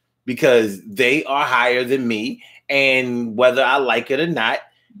theirs, because they are higher than me. And whether I like it or not,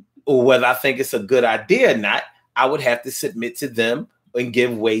 or whether I think it's a good idea or not, I would have to submit to them and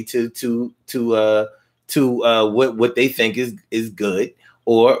give way to what they think is good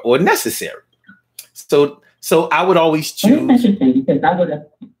or necessary. So I would always choose. That's interesting because I would have.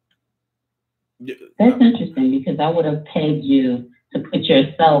 That's interesting because I would have pegged you to put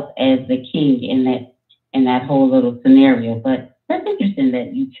yourself as the king in that whole little scenario. But that's interesting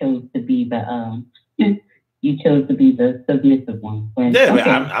that you chose to be the submissive one. But, yeah, okay.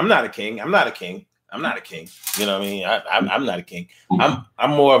 I'm not a king. I'm not a king. You know what I mean? I'm not a king. I'm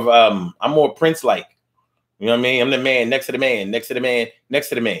more prince-like. You know what I mean? I'm the man next to the man, next to the man, next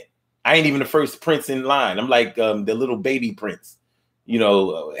to the man. I ain't even the first prince in line. I'm like the little baby prince.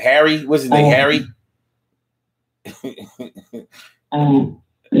 Harry. What's his name? Harry.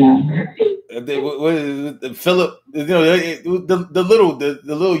 Yeah. Philip. The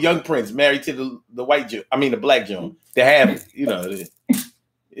little young prince married to the white Jew. I mean the black Jew. They have yeah.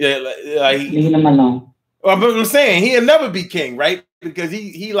 Leave him alone. I'm saying he'll never be king, right? Because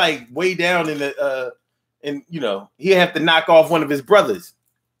he like way down in the he have to knock off one of his brothers.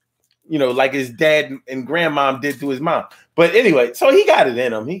 Like his dad and grandmom did to his mom. But anyway, so he got it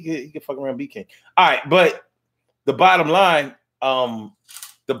in him. He could fuck around and be king. All right, but the bottom line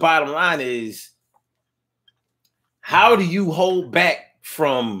is, how do you hold back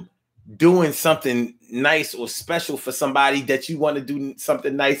from doing something nice or special for somebody that you want to do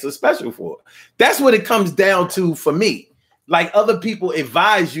something nice or special for? That's what it comes down to for me. Like, other people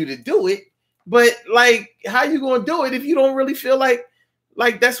advise you to do it, but like, how you going to do it if you don't really feel like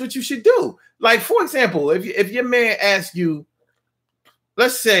that's what you should do? Like, for example, if your man asks you,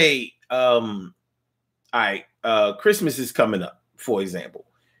 let's say, all right, Christmas is coming up, for example,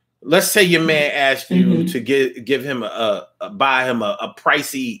 let's say your man asked you to give him buy him a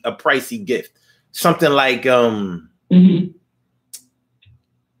pricey gift, something like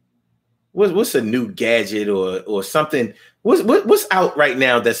what's a new gadget or something? What's out right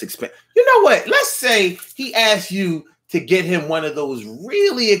now that's expensive? You know what? Let's say he asked you to get him one of those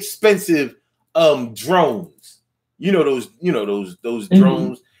really expensive drones. You know those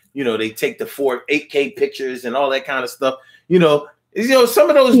drones. You know, they take the 8K pictures and all that kind of stuff. You know, some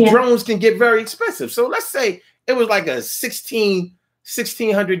of those drones can get very expensive. So let's say it was like a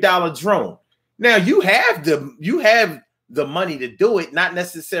 $1,600 drone. Now you have the money to do it, not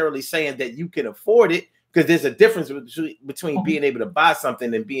necessarily saying that you can afford it, because there's a difference between being able to buy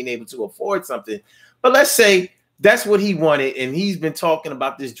something and being able to afford something. But let's say that's what he wanted, and he's been talking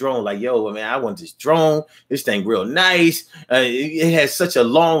about this drone like, yo, man, I want this drone. This thing real nice. It has such a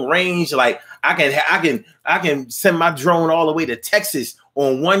long range. Like I can send my drone all the way to Texas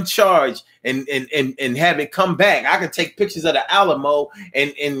on one charge and have it come back. I can take pictures of the Alamo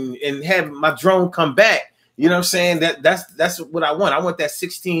and have my drone come back. You know what I'm saying? That's what I want. I want that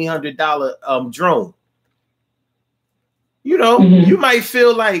 $1,600 drone. You know, you might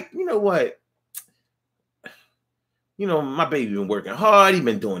feel like, you know what? You know, my baby been working hard. He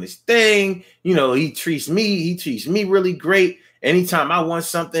been doing his thing. You know, he treats me really great. Anytime I want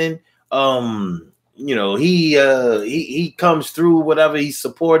something, you know, he comes through, whatever. He's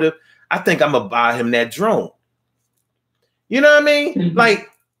supportive. I think I'm gonna buy him that drone. You know what I mean? Like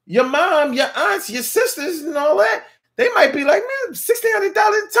your mom, your aunts, your sisters, and all that. They might be like, man, $1,600.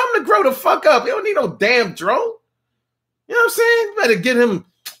 Tell him to grow the fuck up. He don't need no damn drone. You know what I'm saying? You better get him.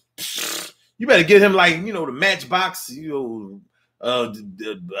 You better get him like, you know, the Matchbox, you know, I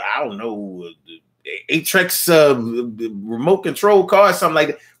don't know, Atrex remote control car, something like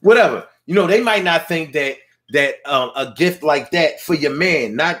that. Whatever. You know, they might not think that a gift like that for your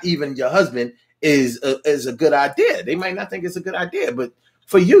man, not even your husband, is a good idea. They might not think it's a good idea, but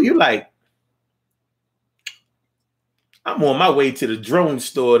for you, you're like, I'm on my way to the drone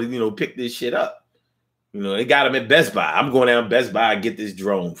store to, you know, pick this shit up. You know, they got them at Best Buy. I'm going down to Best Buy and get this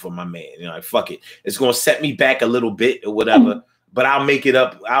drone for my man. You know, like, fuck it. It's going to set me back a little bit or whatever, but I'll make it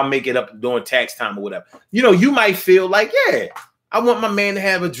up. I'll make it up during tax time or whatever. You know, you might feel like, yeah, I want my man to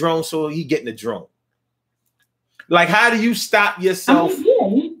have a drone, so he getting a drone. Like, how do you stop yourself? Yeah,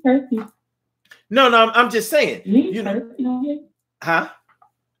 me personally. No, I'm just saying. Me personally. Huh?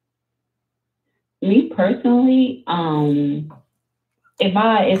 Me personally,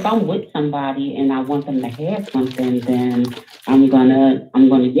 if I'm with somebody and I want them to have something, then I'm gonna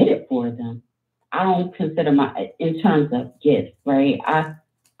get it for them. I don't consider in terms of gifts, right? I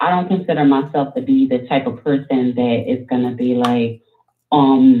don't consider myself to be the type of person that is gonna be like,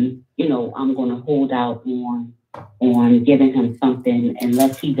 you know, I'm gonna hold out on giving him something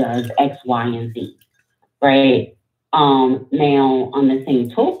unless he does X, Y, and Z, right? Now on the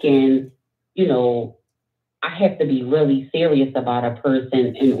same token, you know, I have to be really serious about a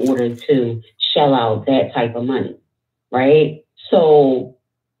person in order to shell out that type of money, right? So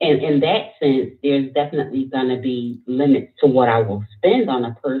in that sense, there's definitely going to be limits to what I will spend on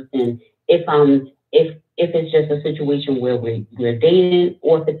a person if it's just a situation where we're dating,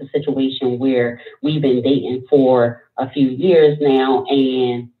 or if it's a situation where we've been dating for a few years now,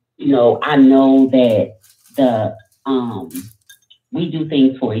 and you know, I know that we do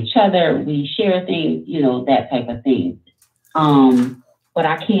things for each other, we share things, you know, that type of thing. But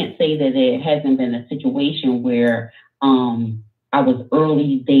I can't say that it hasn't been a situation where I was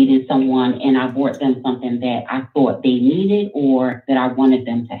early dating someone and I bought them something that I thought they needed or that I wanted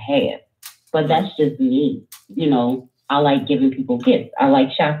them to have. But that's just me. You know, I like giving people gifts. I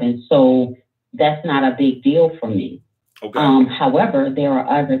like shopping. So that's not a big deal for me. Okay. However, there are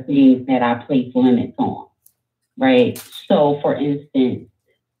other things that I place limits on. Right. So, for instance,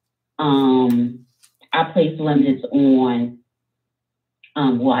 I place limits on,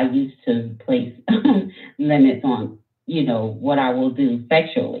 well, I used to place limits on, you know, what I will do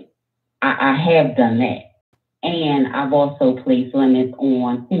sexually. I have done that. And I've also placed limits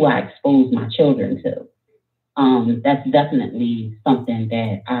on who I expose my children to. That's definitely something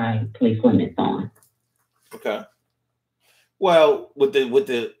that I place limits on. Okay. Well, with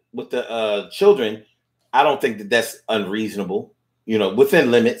the children, I don't think that that's unreasonable, you know,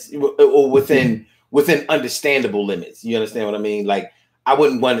 within limits or within understandable limits. You understand what I mean? Like, I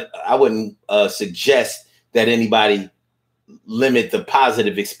wouldn't suggest that anybody limit the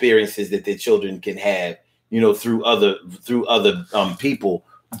positive experiences that their children can have, you know, through other people.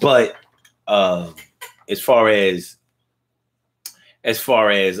 But as far as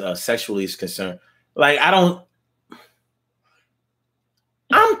sexually is concerned, like,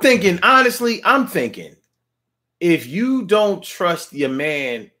 I'm thinking, honestly, if you don't trust your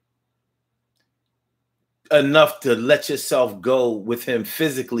man enough to let yourself go with him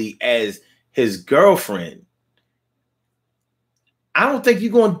physically as his girlfriend, I don't think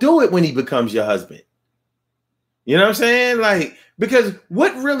you're going to do it when he becomes your husband. You know what I'm saying? Like, because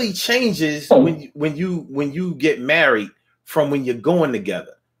what really changes when you get married from when you're going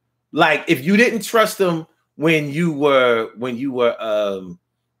together? Like, if you didn't trust him when y'all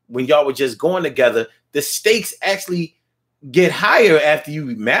were just going together, the stakes actually get higher after you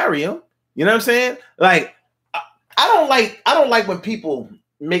marry him. You know what I'm saying? Like, I don't like when people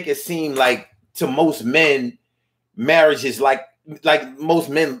make it seem like, to most men, marriage is like most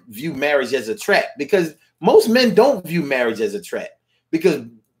men view marriage as a trap, because most men don't view marriage as a trap, because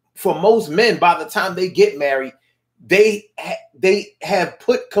for most men, by the time they get married, they have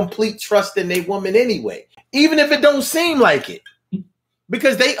put complete trust in their woman anyway, even if it don't seem like it,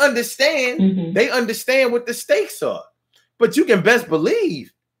 because they understand what the stakes are. But you can best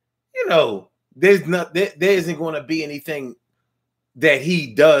believe, you know, there isn't going to be anything that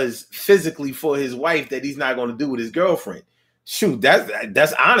he does physically for his wife that he's not going to do with his girlfriend. Shoot,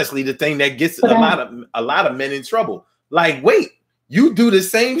 that's honestly the thing that gets a lot of men in trouble. Like, wait, you do the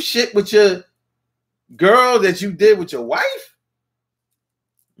same shit with your girl that you did with your wife?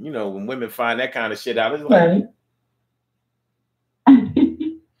 You know, when women find that kind of shit out, it's like,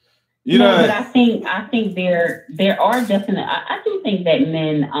 you know. But I think there are definite. I do think that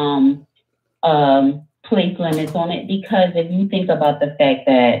men place limits on it, because if you think about the fact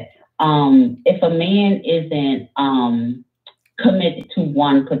that if a man isn't committed to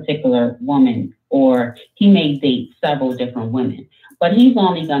one particular woman, or he may date several different women, but he's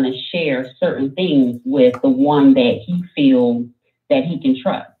only going to share certain things with the one that he feels that he can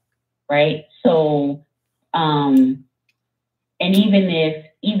trust, right? So, and even if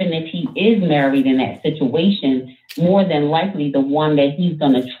he is married in that situation, more than likely the one that he's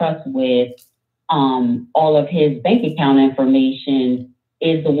going to trust with all of his bank account information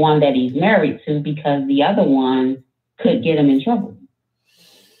is the one that he's married to, because the other one could get him in trouble.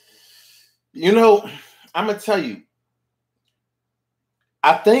 You know, I'm going to tell you,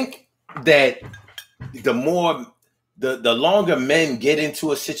 I think that the longer men get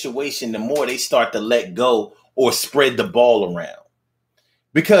into a situation, the more they start to let go or spread the ball around.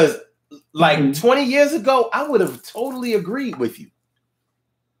 Because like 20 years ago, I would have totally agreed with you.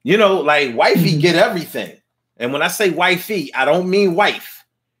 You know, like, wifey get everything. And when I say wifey, I don't mean wife.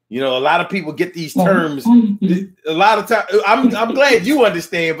 You know, a lot of people get these terms. A lot of times, I'm glad you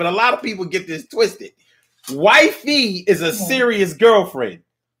understand, but a lot of people get this twisted. Wifey is a serious girlfriend.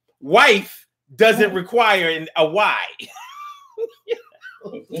 Wife doesn't require a Y. You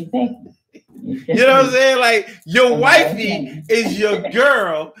know what I'm saying? Like, your wifey is your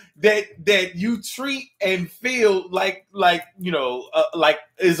girl that you treat and feel like you know, like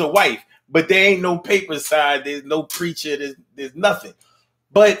is a wife, but there ain't no paper side. There's no preacher. There's nothing.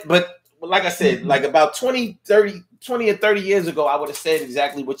 But like I said, like about 20 or 30 years ago, I would have said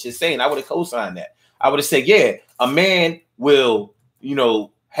exactly what you're saying. I would have co-signed that. I would have said, yeah, a man will, you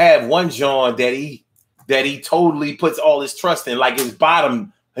know, have one John that he totally puts all his trust in, like his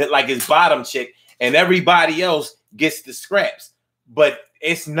bottom chick, and everybody else gets the scraps. But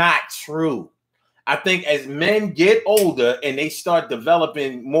it's not true. I think as men get older and they start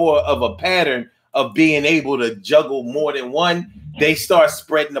developing more of a pattern of being able to juggle more than one, they start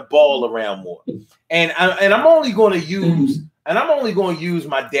spreading the ball around more. And I'm only going to use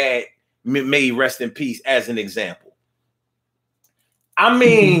my dad, may he rest in peace, as an example. I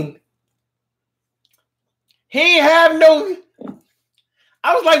mean, he ain't have no.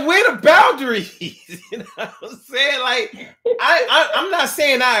 I was like, where the boundaries? You know what I'm saying? Like, I'm not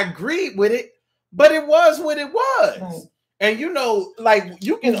saying I agreed with it, but it was what it was. Right. And you know, like,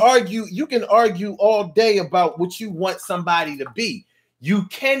 you can argue all day about what you want somebody to be. You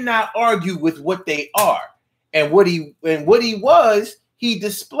cannot argue with what they are. And what he was, he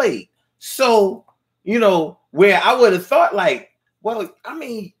displayed. So, you know, where I would have thought, like, well, I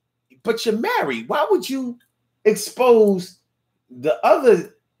mean, but you're married. Why would you expose the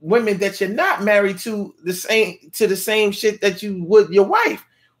other women that you're not married to the same shit that you would your wife?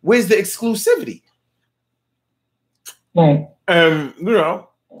 Where's the exclusivity? Right. You know,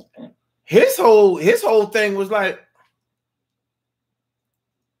 his whole thing was like,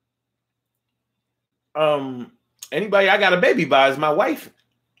 anybody I got a baby by is my wife.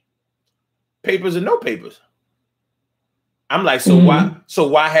 Papers or no papers. I'm like, so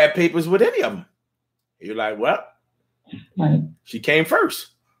why have papers with any of them? You're like, well, right. She came first.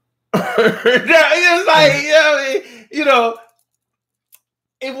 It's like, you know,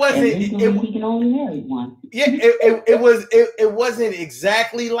 it wasn't. He can only marry one. Yeah, it wasn't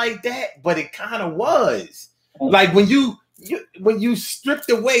exactly like that, but it kind of was. Like when you stripped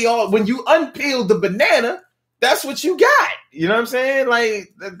away when you unpeeled the banana, that's what you got. You know what I'm saying?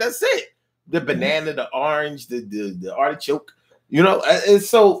 Like that's it. The banana, the orange, the artichoke. You know, and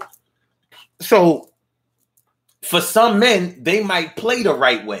so for some men, they might play the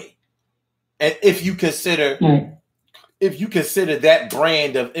right way, and if you consider that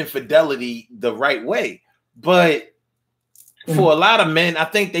brand of infidelity the right way, but for a lot of men, I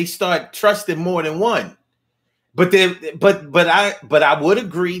think they start trusting more than one. But I would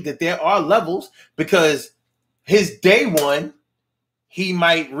agree that there are levels, because his day one, he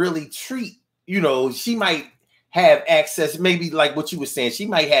might really treat, she might have access, maybe like what you were saying, she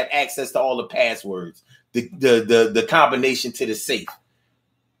might have access to all the passwords, the combination to the safe.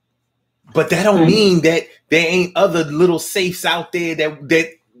 But that don't mean that there ain't other little safes out there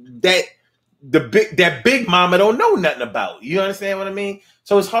that big mama don't know nothing about. You understand what I mean?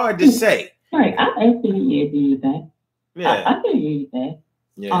 So it's hard to say. Right, I absolutely agree with that. Yeah, I can agree with that.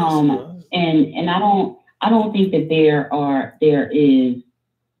 Yeah, and I don't think that there is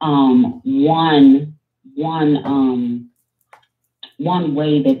one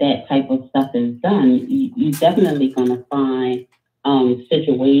way that type of stuff is done. You're definitely going to find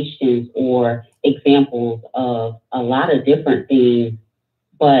situations or examples of a lot of different things,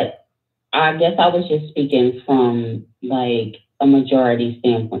 but I guess I was just speaking from like a majority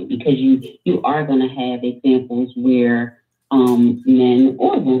standpoint, because you are going to have examples where men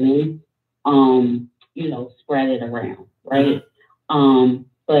or women spread it around, right?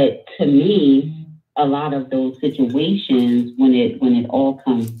 But to me, a lot of those situations, when it all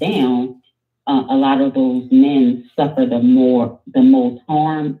comes down, a lot of those men suffer the most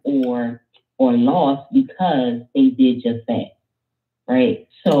harm or loss because they did just that, right?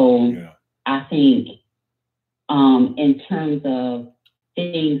 So I think in terms of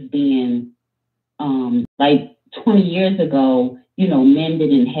things being like 20 years ago, men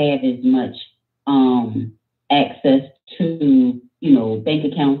didn't have as much access to bank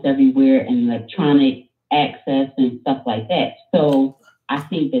accounts everywhere and electronic access and stuff like that. So I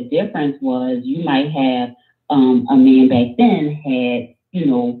think the difference was you might have a man back then had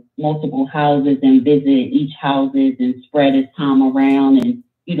multiple houses and visited each houses and spread his time around and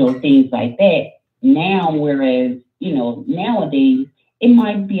things like that. Now, whereas nowadays it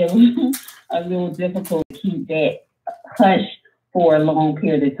might be a little difficult to keep that hush for a long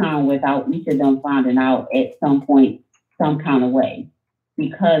period of time without each of them finding out at some point some kind of way,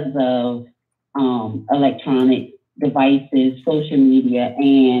 because of electronic devices, social media,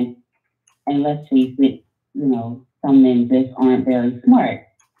 and let's face it, some men just aren't very smart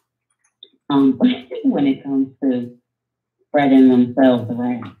when it comes to spreading themselves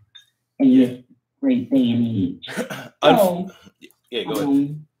around in this great day and age. So, go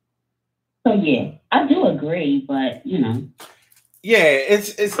ahead. So yeah, I do agree, but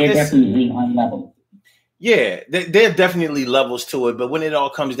it's definitely on levels. Yeah, there are definitely levels to it, but when it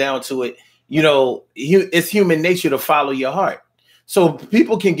all comes down to it, it's human nature to follow your heart. So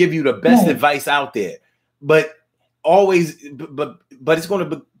people can give you the best advice out there, but it's going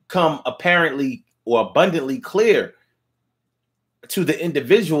to become apparently or abundantly clear to the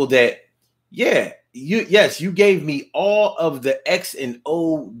individual that, you gave me all of the X and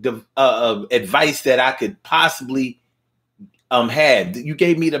O advice that I could possibly have. You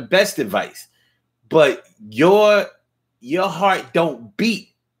gave me the best advice, but your heart don't beat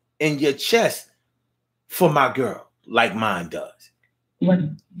in your chest for my girl like mine does.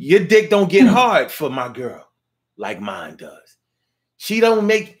 Your dick don't get hard for my girl like mine does. She don't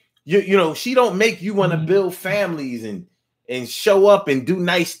make she don't make you want to build families and show up and do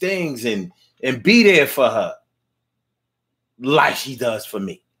nice things and be there for her like she does for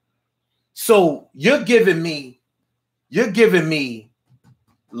me. So you're giving me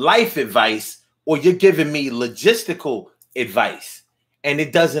life advice, or you're giving me logistical advice, and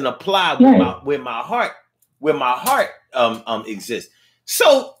it doesn't apply where my heart exists.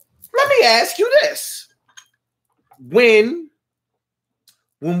 So let me ask you this: when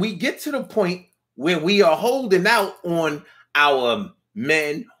we get to the point where we are holding out on our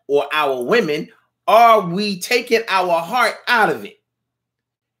men or our women, are we taking our heart out of it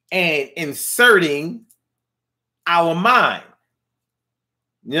and inserting our mind?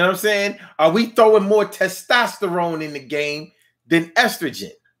 You know what I'm saying? Are we throwing more testosterone in the game than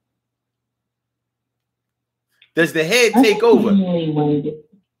estrogen? Does the head take over?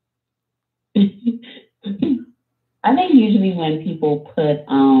 I think usually when people put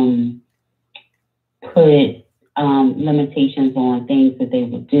limitations on things that they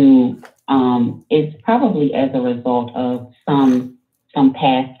would do, it's probably as a result of some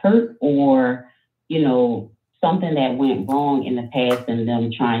past hurt, or something that went wrong in the past and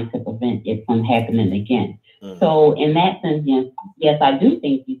them trying to prevent it from happening again. Mm-hmm. So in that sense, yes, I do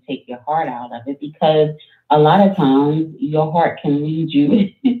think you take your heart out of it, because a lot of times your heart can lead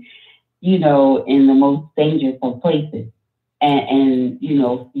you, in the most dangerous of places. And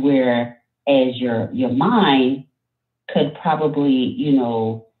whereas your mind could probably,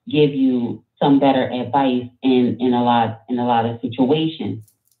 give you some better advice in a lot of situations.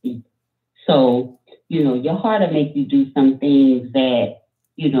 So, your heart will make you do some things that,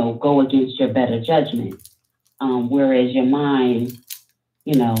 go against your better judgment. Whereas your mind,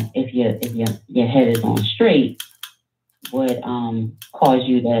 if your head is on straight, would cause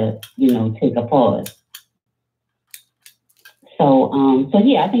you to, take a pause. So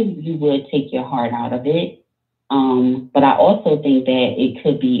yeah, I think you would take your heart out of it. But I also think that it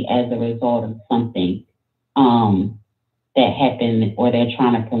could be as a result of something that happened, or they're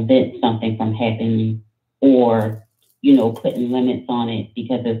trying to prevent something from happening, or, putting limits on it,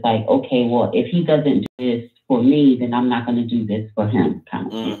 because it's like, okay, well, if he doesn't do this for me, then I'm not going to do this for him, kind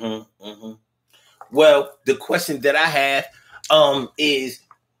of thing. Mm-hmm, mm-hmm. Well, the question that I have is,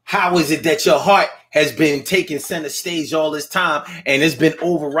 how is it that your heart has been taking center stage all this time, and it's been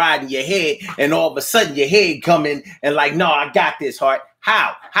overriding your head, and all of a sudden your head coming and like, no, I got this, heart?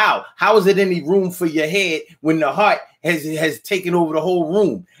 How is it any room for your head when the heart has taken over the whole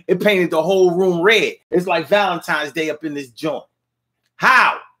room? It painted the whole room red. It's like Valentine's Day up in this joint.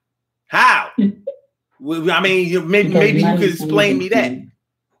 How? I mean, maybe you could explain me that.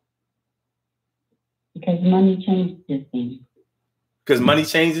 Because money changes things. Because money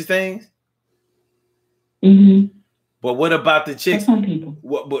changes things? Mm-hmm. But what about the chicks? For some people.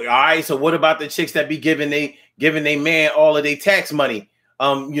 All right, so what about the chicks that be giving they man all of their tax money,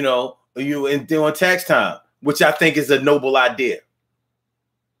 and doing tax time, which I think is a noble idea.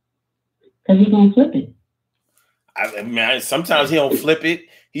 Because he's gonna flip it. I mean, sometimes he don't flip it.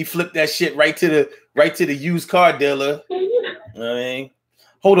 He flipped that shit right to the used car dealer. I mean,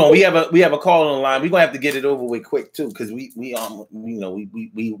 hold on, we have a call on the line. We're gonna have to get it over with quick too, because we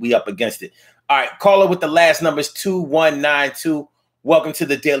up against it. All right, caller with the last number is 2192. Welcome to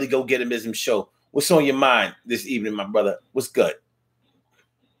the Daily Go Getimism Show. What's on your mind this evening, my brother? What's good?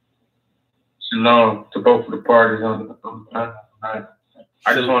 Shalom to both of the parties on the night.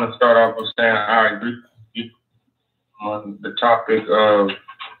 I just want to start off with saying I agree with you on the topic of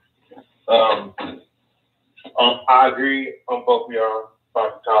I agree on both of y'all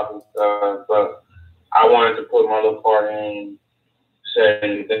about the topic, but I wanted to put my little part in,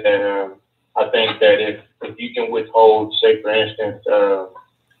 say that I think that if you can withhold, say for instance,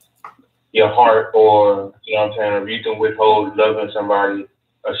 your heart, or if you can withhold loving somebody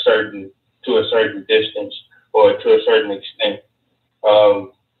to a certain distance, or to a certain extent.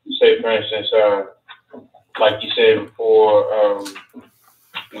 Say for instance, like you said before,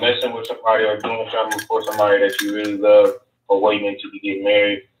 messing with somebody or doing something for somebody that you really love, or waiting until you get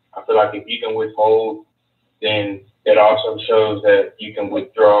married. I feel like if you can withhold, then it also shows that you can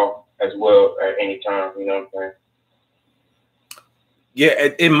withdraw as well at any time. You know what I'm saying? Yeah,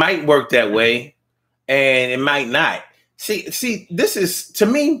 it might work that way, and it might not. See, this is, to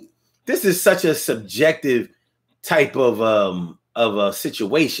me, this is such a subjective type of a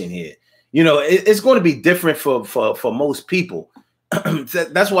situation here. It's going to be different for most people.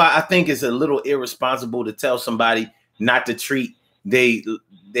 That's why I think it's a little irresponsible to tell somebody not to treat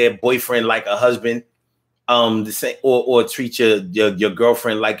their boyfriend like a husband, the same, or treat your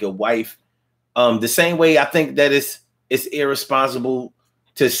girlfriend like your wife. The same way I think that it's irresponsible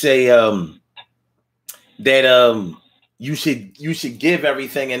to say that you should give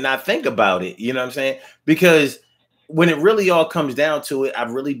everything and not think about it. You know what I'm saying? Because when it really all comes down to it, I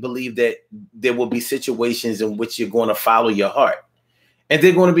really believe that there will be situations in which you're going to follow your heart, and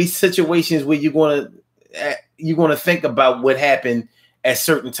there are going to be situations where you're going to think about what happened at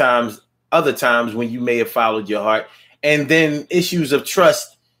certain times, other times when you may have followed your heart, and then issues of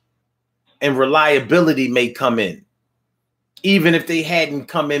trust and reliability may come in, even if they hadn't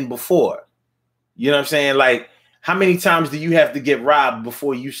come in before. You know what I'm saying? Like, how many times do you have to get robbed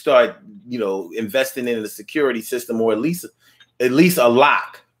before you start, investing in the security system, or at least a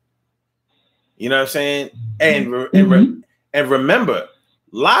lock? You know what I'm saying? And remember,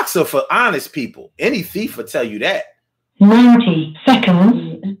 locks are for honest people. Any thief will tell you that. 90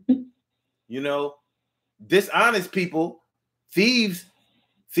 seconds. Dishonest people, thieves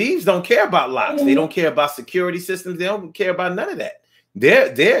don't care about locks. They don't care about security systems. They don't care about none of that.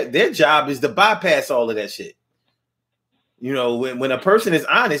 Their job is to bypass all of that shit. You know, when a person is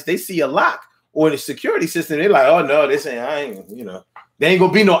honest, they see a lock or the security system. They're like, oh no, this ain't. I ain't. You know, there ain't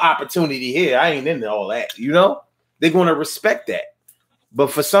gonna be no opportunity here. I ain't into all that. You know, they're gonna respect that.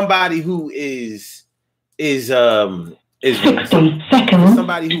 But for somebody who is for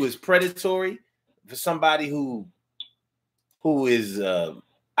somebody who is predatory, for somebody who is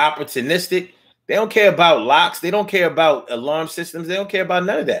opportunistic, they don't care about locks. They don't care about alarm systems. They don't care about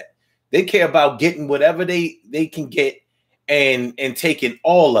none of that. They care about getting whatever they can get and taking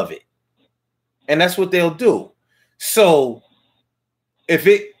all of it. And that's what they'll do. So if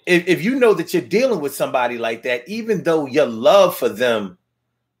you know that you're dealing with somebody like that, even though your love for them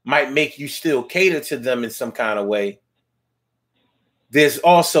might make you still cater to them in some kind of way, there's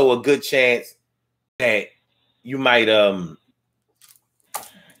also a good chance that you might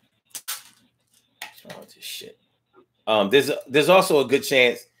there's also a good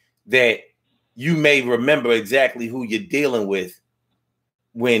chance that you may remember exactly who you're dealing with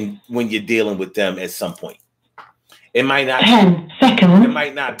when you're dealing with them at some point. It might not 10 seconds.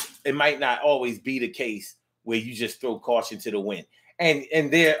 It might not always be the case where you just throw caution to the wind. And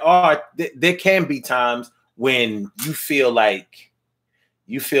there can be times when you feel like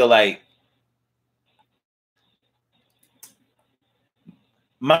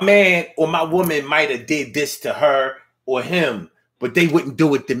my man or my woman might have did this to her or him, but they wouldn't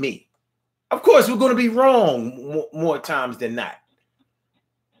do it to me. Of course, we're going to be wrong more times than not.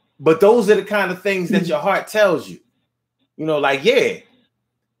 But those are the kind of things that your heart tells you. You know, like, yeah,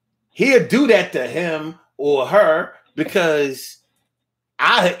 he'll do that to him or her because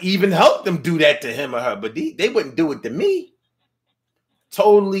I even helped them do that to him or her, but they wouldn't do it to me.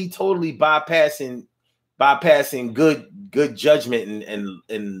 Totally bypassing good judgment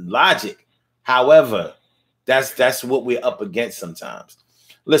and logic. However, that's what we're up against sometimes.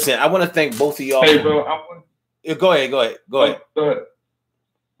 Listen, I want to thank both of y'all. Hey, bro, go ahead.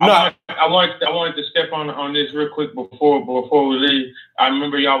 No, I wanted to step on this real quick before we leave. I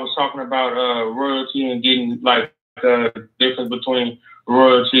remember y'all was talking about royalty and getting like the difference between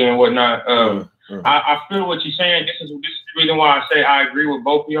royalty and whatnot. I feel what you're saying. This is the reason why I say I agree with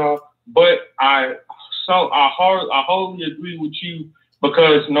both of y'all. But I wholly agree with you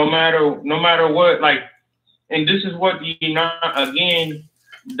because no matter what, like, and this is what again,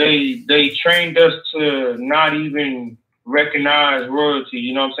 they trained us to not even recognize royalty.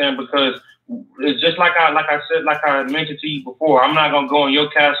 You know what I'm saying? Because it's just like I mentioned to you before. I'm not gonna go in your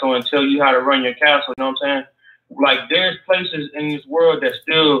castle and tell you how to run your castle. You know what I'm saying? Like, there's places in this world that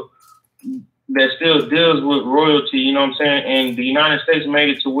still deals with royalty. You know what I'm saying? And the United States made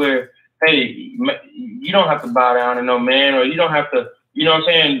it to where, hey, you don't have to bow down to no man, or you don't have to. You know what I'm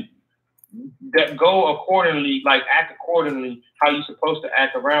saying? That go accordingly, like act accordingly, how you're supposed to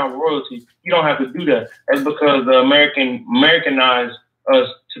act around royalty. You don't have to do that. That's because the Americanized us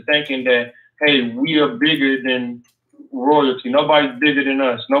to thinking that, hey, we are bigger than royalty. Nobody's bigger than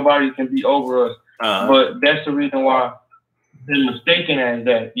us. Nobody can be over us. But that's the reason why they're mistaken as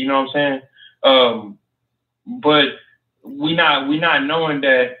that. You know what I'm saying? But we not knowing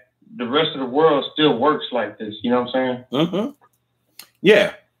that the rest of the world still works like this. You know what I'm saying? Mm-hmm.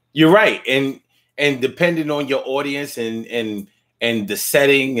 Yeah. You're right, and depending on your audience and the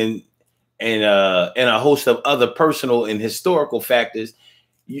setting and a host of other personal and historical factors,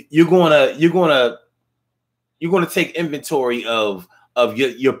 you're gonna take inventory of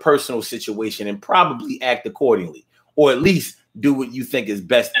your personal situation and probably act accordingly, or at least do what you think is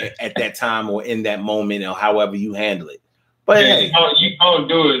best at that time or in that moment, or however you handle it. But yeah, hey, you don't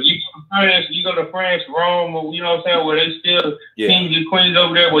do it. You go to France, Rome, or, you know what I'm saying, where they still kings and queens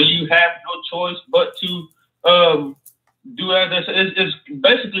over there, where you have no choice but to do that. It's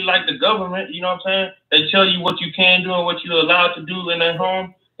basically like the government. You know what I'm saying? They tell you what you can do and what you're allowed to do in their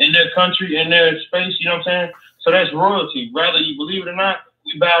home, in their country, in their space. You know what I'm saying? So that's royalty. Whether you believe it or not,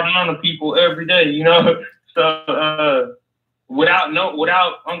 we bow down to people every day. You know, so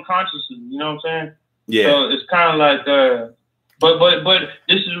without unconsciously. You know what I'm saying? Yeah. So it's kind of like, but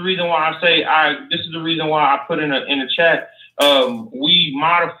this is the reason why I say this is the reason why I put in the chat. We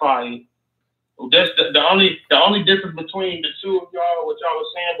modify it. That's the only difference between the two of y'all, what y'all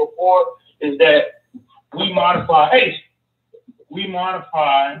was saying before, is that we modify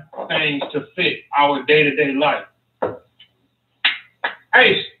things to fit our day-to-day life.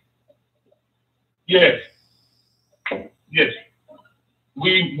 Ace. Yes.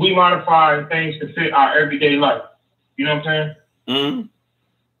 We modify things to fit our everyday life. You know what I'm saying? Mm-hmm.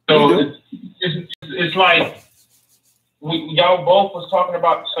 So it's like y'all both was talking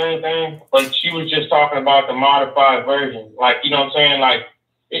about the same thing, but she was just talking about the modified version. Like, you know what I'm saying? Like,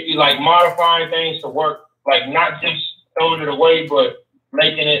 like modifying things to work, like not just throwing it away, but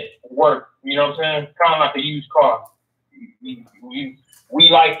making it work. You know what I'm saying? Kind of like a used car. We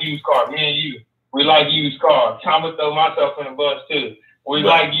like used cars. Me and you, we like used cars. I'm gonna throw myself in the bus too. We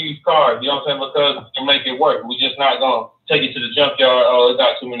like used cars. You know what I'm saying? Because we can make it work. We're just not gonna take it to the junkyard. Oh, it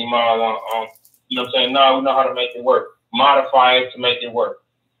got too many miles on. You know what I'm saying? No, we know how to make it work. Modify it to make it work.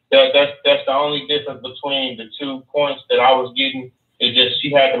 That's the only difference between the 2 points that I was getting. It's just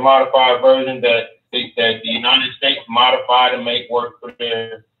she had the modified version that the United States modified to make work for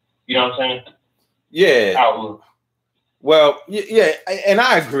their, you know what I'm saying? Yeah. Outlook. Well, yeah, and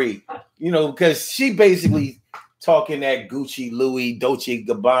I agree. You know, because she basically talking that Gucci, Louis, Dolce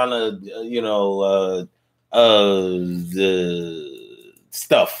Gabbana, the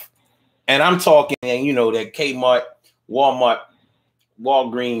stuff, and I'm talking, you know, that Kmart, Walmart,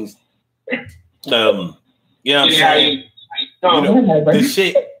 Walgreens, you know what I'm saying? You know,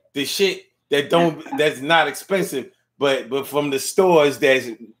 the shit that's not expensive, but from the stores that's,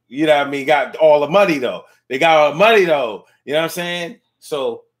 you know what I mean, got all the money though. They got all the money though. You know what I'm saying?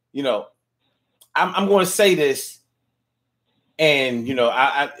 So, you know, I'm going to say this, and you know,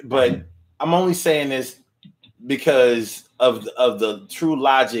 but I'm only saying this because of the true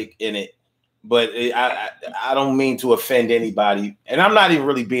logic in it. But I don't mean to offend anybody, and I'm not even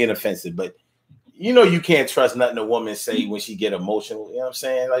really being offensive. But you know, you can't trust nothing a woman say when she get emotional. You know what I'm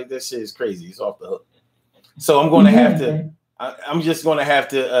saying? Like, this shit is crazy. It's off the hook. So I'm going to have to. I'm just going to have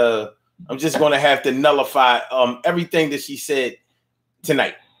to. I'm just going to have to nullify everything that she said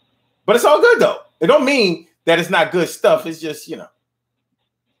tonight. But it's all good though. It don't mean that it's not good stuff. It's just, you know,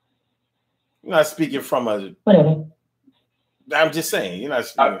 you're not speaking from a. Whatever. I'm just saying, you're not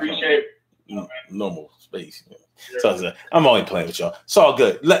speaking. I appreciate normal space. So I'm only playing with y'all. It's all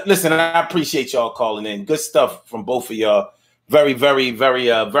good. Listen, I appreciate y'all calling in. Good stuff from both of y'all. Very, very, very,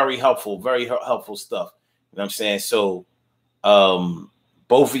 very helpful. Very helpful stuff. You know what I'm saying? So,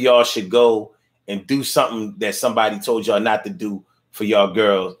 both of y'all should go and do something that somebody told y'all not to do for y'all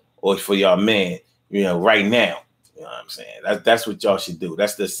girls or for y'all man. You know, right now. You know what I'm saying? That's what y'all should do.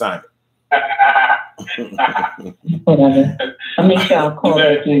 That's the assignment. Whatever. I'll make sure I'll call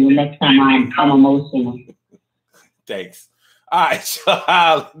back in the next time I'm emotional. Thanks. All right,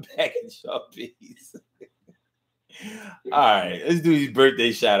 y'all back in your piece. All right, let's do these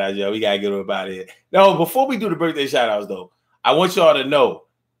birthday shout outs, y'all. We gotta get up out of here. No, before we do the birthday shout outs, though, I want y'all to know.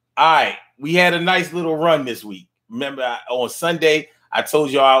 All right, we had a nice little run this week. Remember, on Sunday, I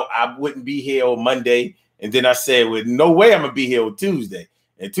told y'all I wouldn't be here on Monday, and then I said, "With no way I'm gonna be here on Tuesday."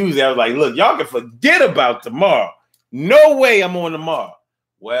 And Tuesday, I was like, "Look, y'all can forget about tomorrow. No way I'm on tomorrow."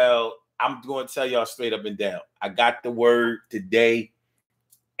 Well, I'm going to tell y'all straight up and down. I got the word today.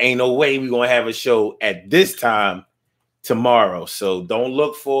 Ain't no way we're going to have a show at this time tomorrow. So don't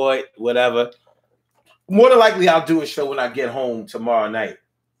look for it, whatever. More than likely, I'll do a show when I get home tomorrow night.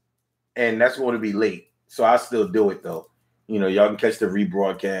 And that's going to be late. So I'll still do it, though. You know, y'all can catch the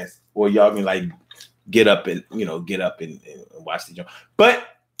rebroadcast, or y'all can, like, get up and watch the show. But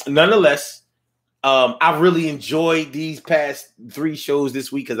nonetheless, I really enjoyed these past 3 shows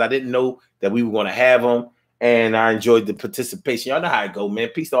this week because I didn't know that we were going to have them. And I enjoyed the participation. Y'all know how it go, man.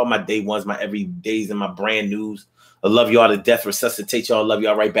 Peace to all my day ones, my everydays, and my brand news. I love y'all to death. Resuscitate y'all. Love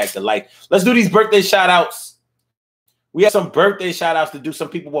y'all right back to life. Let's do these birthday shout outs. We have some birthday shout outs to do. Some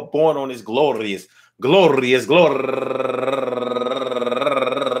people were born on this glorious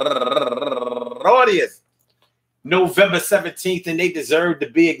November 17th, and they deserve to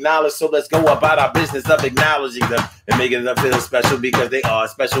be acknowledged. So let's go about our business of acknowledging them and making them feel special because they are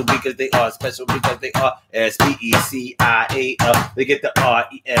special, because they are special, because they are S-P-E-C-I-A-L. They get the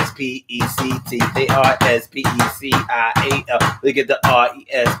R-E-S-P-E-C-T. They are S-P-E-C-I-A-L. They get the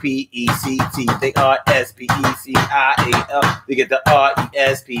R-E-S-P-E-C-T. They are S-P-E-C-I-A-L. They get the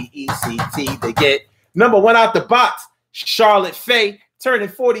R-E-S-P-E-C-T. They get number 1 out the box, Charlotte Faye. Turning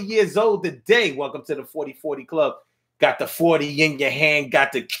 40 years old today. Welcome to the 40-40 Club. Got the 40 in your hand.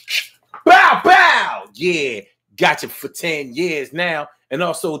 Got the bow, bow. Yeah, got you for 10 years now. And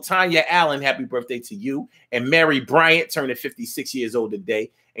also Tanya Allen, happy birthday to you. And Mary Bryant, turning 56 years old today.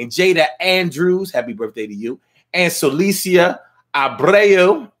 And Jada Andrews, happy birthday to you. And Solicia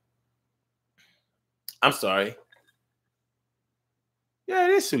Abreu. I'm sorry. Yeah,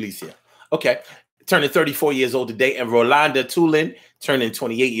 it is Solicia. Okay. Turning 34 years old today, and Rolanda Tulin turning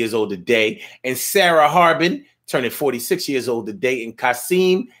 28 years old today, and Sarah Harbin turning 46 years old today, and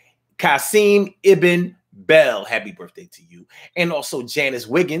Kasim Ibn Bell, happy birthday to you, and also Janice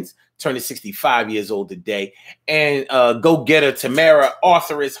Wiggins turning 65 years old today, and go-getter Tamara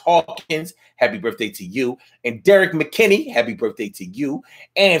Arthurus Hawkins, happy birthday to you, and Derek McKinney, happy birthday to you,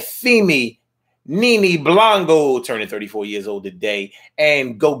 and Femi Nene Blanco turning 34 years old today.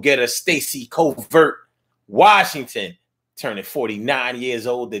 And go-getter Stacy Covert Washington turning 49 years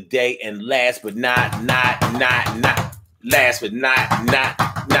old today. And last but not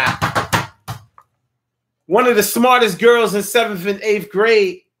one of the smartest girls in 7th and 8th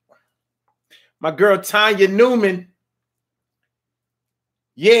grade, my girl Tanya Newman.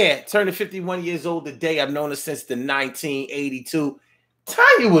 Yeah, turning 51 years old today. I've known her since the 1982.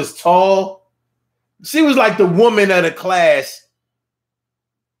 Tanya was tall. She was like the woman of the class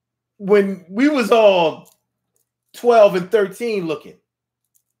when we was all 12 and 13 looking.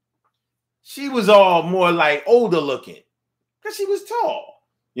 She was all more like older looking because she was tall.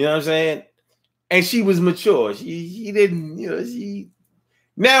 You know what I'm saying? And she was mature. She didn't, you know,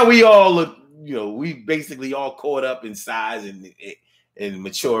 now we all look, you know, we basically all caught up in size and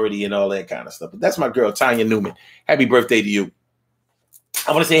maturity and all that kind of stuff. But that's my girl, Tanya Newman. Happy birthday to you.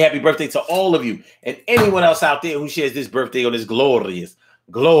 I want to say happy birthday to all of you and anyone else out there who shares this birthday on this glorious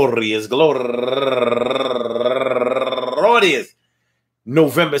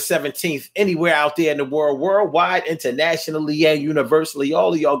November 17th, anywhere out there in the world, worldwide, internationally, and universally.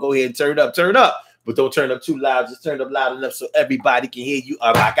 All of y'all go ahead and turn up. But don't turn up too loud. Just turn up loud enough so everybody can hear you.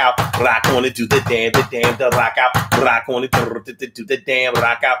 Rock out, rock on it, do the damn, the rock out, rock on it, do the damn,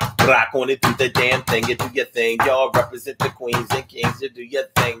 rock out, rock on it, do the damn thing. You do your thing, y'all. Represent the queens and kings. You do your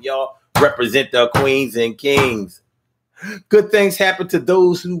thing, y'all. Represent the queens and kings. Good things happen to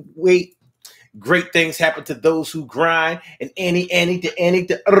those who wait. Great things happen to those who grind. And anything can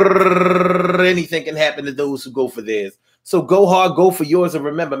happen to those who go for theirs. So go hard, go for yours. And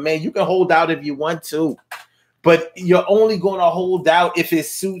remember, man, you can hold out if you want to, but you're only going to hold out if it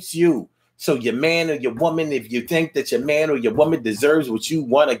suits you. So your man or your woman, if you think that your man or your woman deserves what you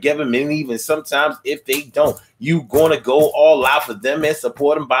want to give them, and even sometimes if they don't, you going to go all out for them and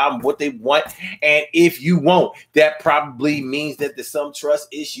support them, buy them what they want. And if you won't, that probably means that there's some trust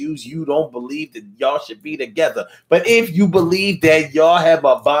issues. You don't believe that y'all should be together. But if you believe that y'all have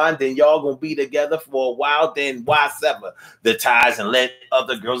a bond and y'all going to be together for a while, then why sever the ties and let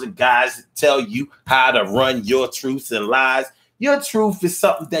other girls and guys tell you how to run your truths and lies? Your truth is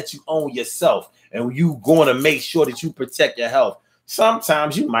something that you own yourself, and you going to make sure that you protect your health.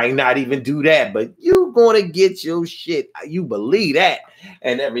 Sometimes you might not even do that, but you going to get your shit. You believe that,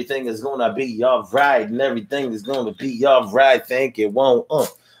 and everything is going to be all right, and everything is going to be all right. Think it won't.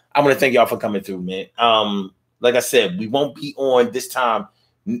 I want to thank y'all for coming through, man. Like I said, we won't be on this time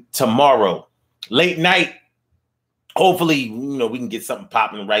tomorrow. Late night. Hopefully, you know, we can get something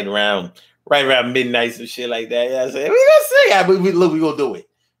popping right around midnight, some shit like that. Yeah, we gonna see. We gonna do it.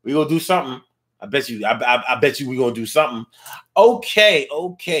 We gonna do something. I bet you we gonna do something. Okay.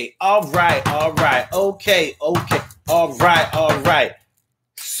 All right. Okay. All right.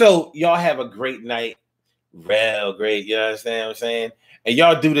 So y'all have a great night. Real great. You understand what I'm saying? And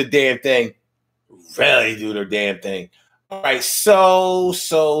y'all do the damn thing. Really do the damn thing. All right. So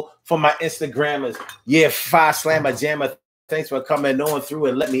for my Instagrammers, yeah, Phi Slammer Jammer. Thanks for coming on through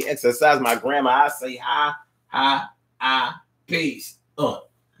and let me exercise my grammar. I say hi, peace.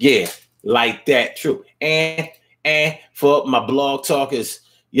 Yeah, like that. True. And for my blog talkers,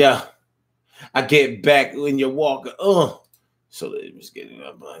 yeah, I get back when you walk. So let's get it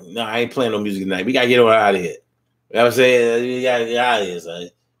up. No, I ain't playing no music tonight. We gotta get on out of here. You know what I'm saying? We gotta get out of here, son.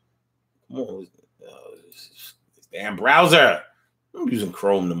 Come on, this damn browser. I'm using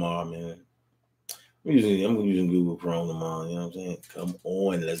Chrome tomorrow, man. I'm using Google Chrome tomorrow. You know what I'm saying? Come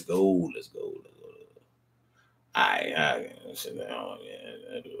on, let's go. All right, sit down.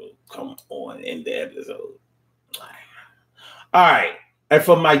 Yeah, come on in the episode. All right, and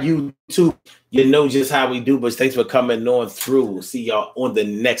for my YouTube, you know just how we do. But thanks for coming on through. We'll see y'all on the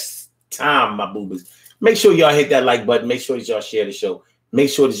next time, my boobas. Make sure y'all hit that like button. Make sure that y'all share the show.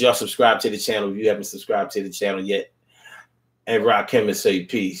 Make sure that y'all subscribe to the channel if you haven't subscribed to the channel yet. And rock him and say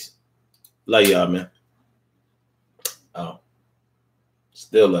peace. Love y'all, man.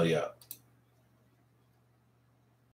 Still love y'all.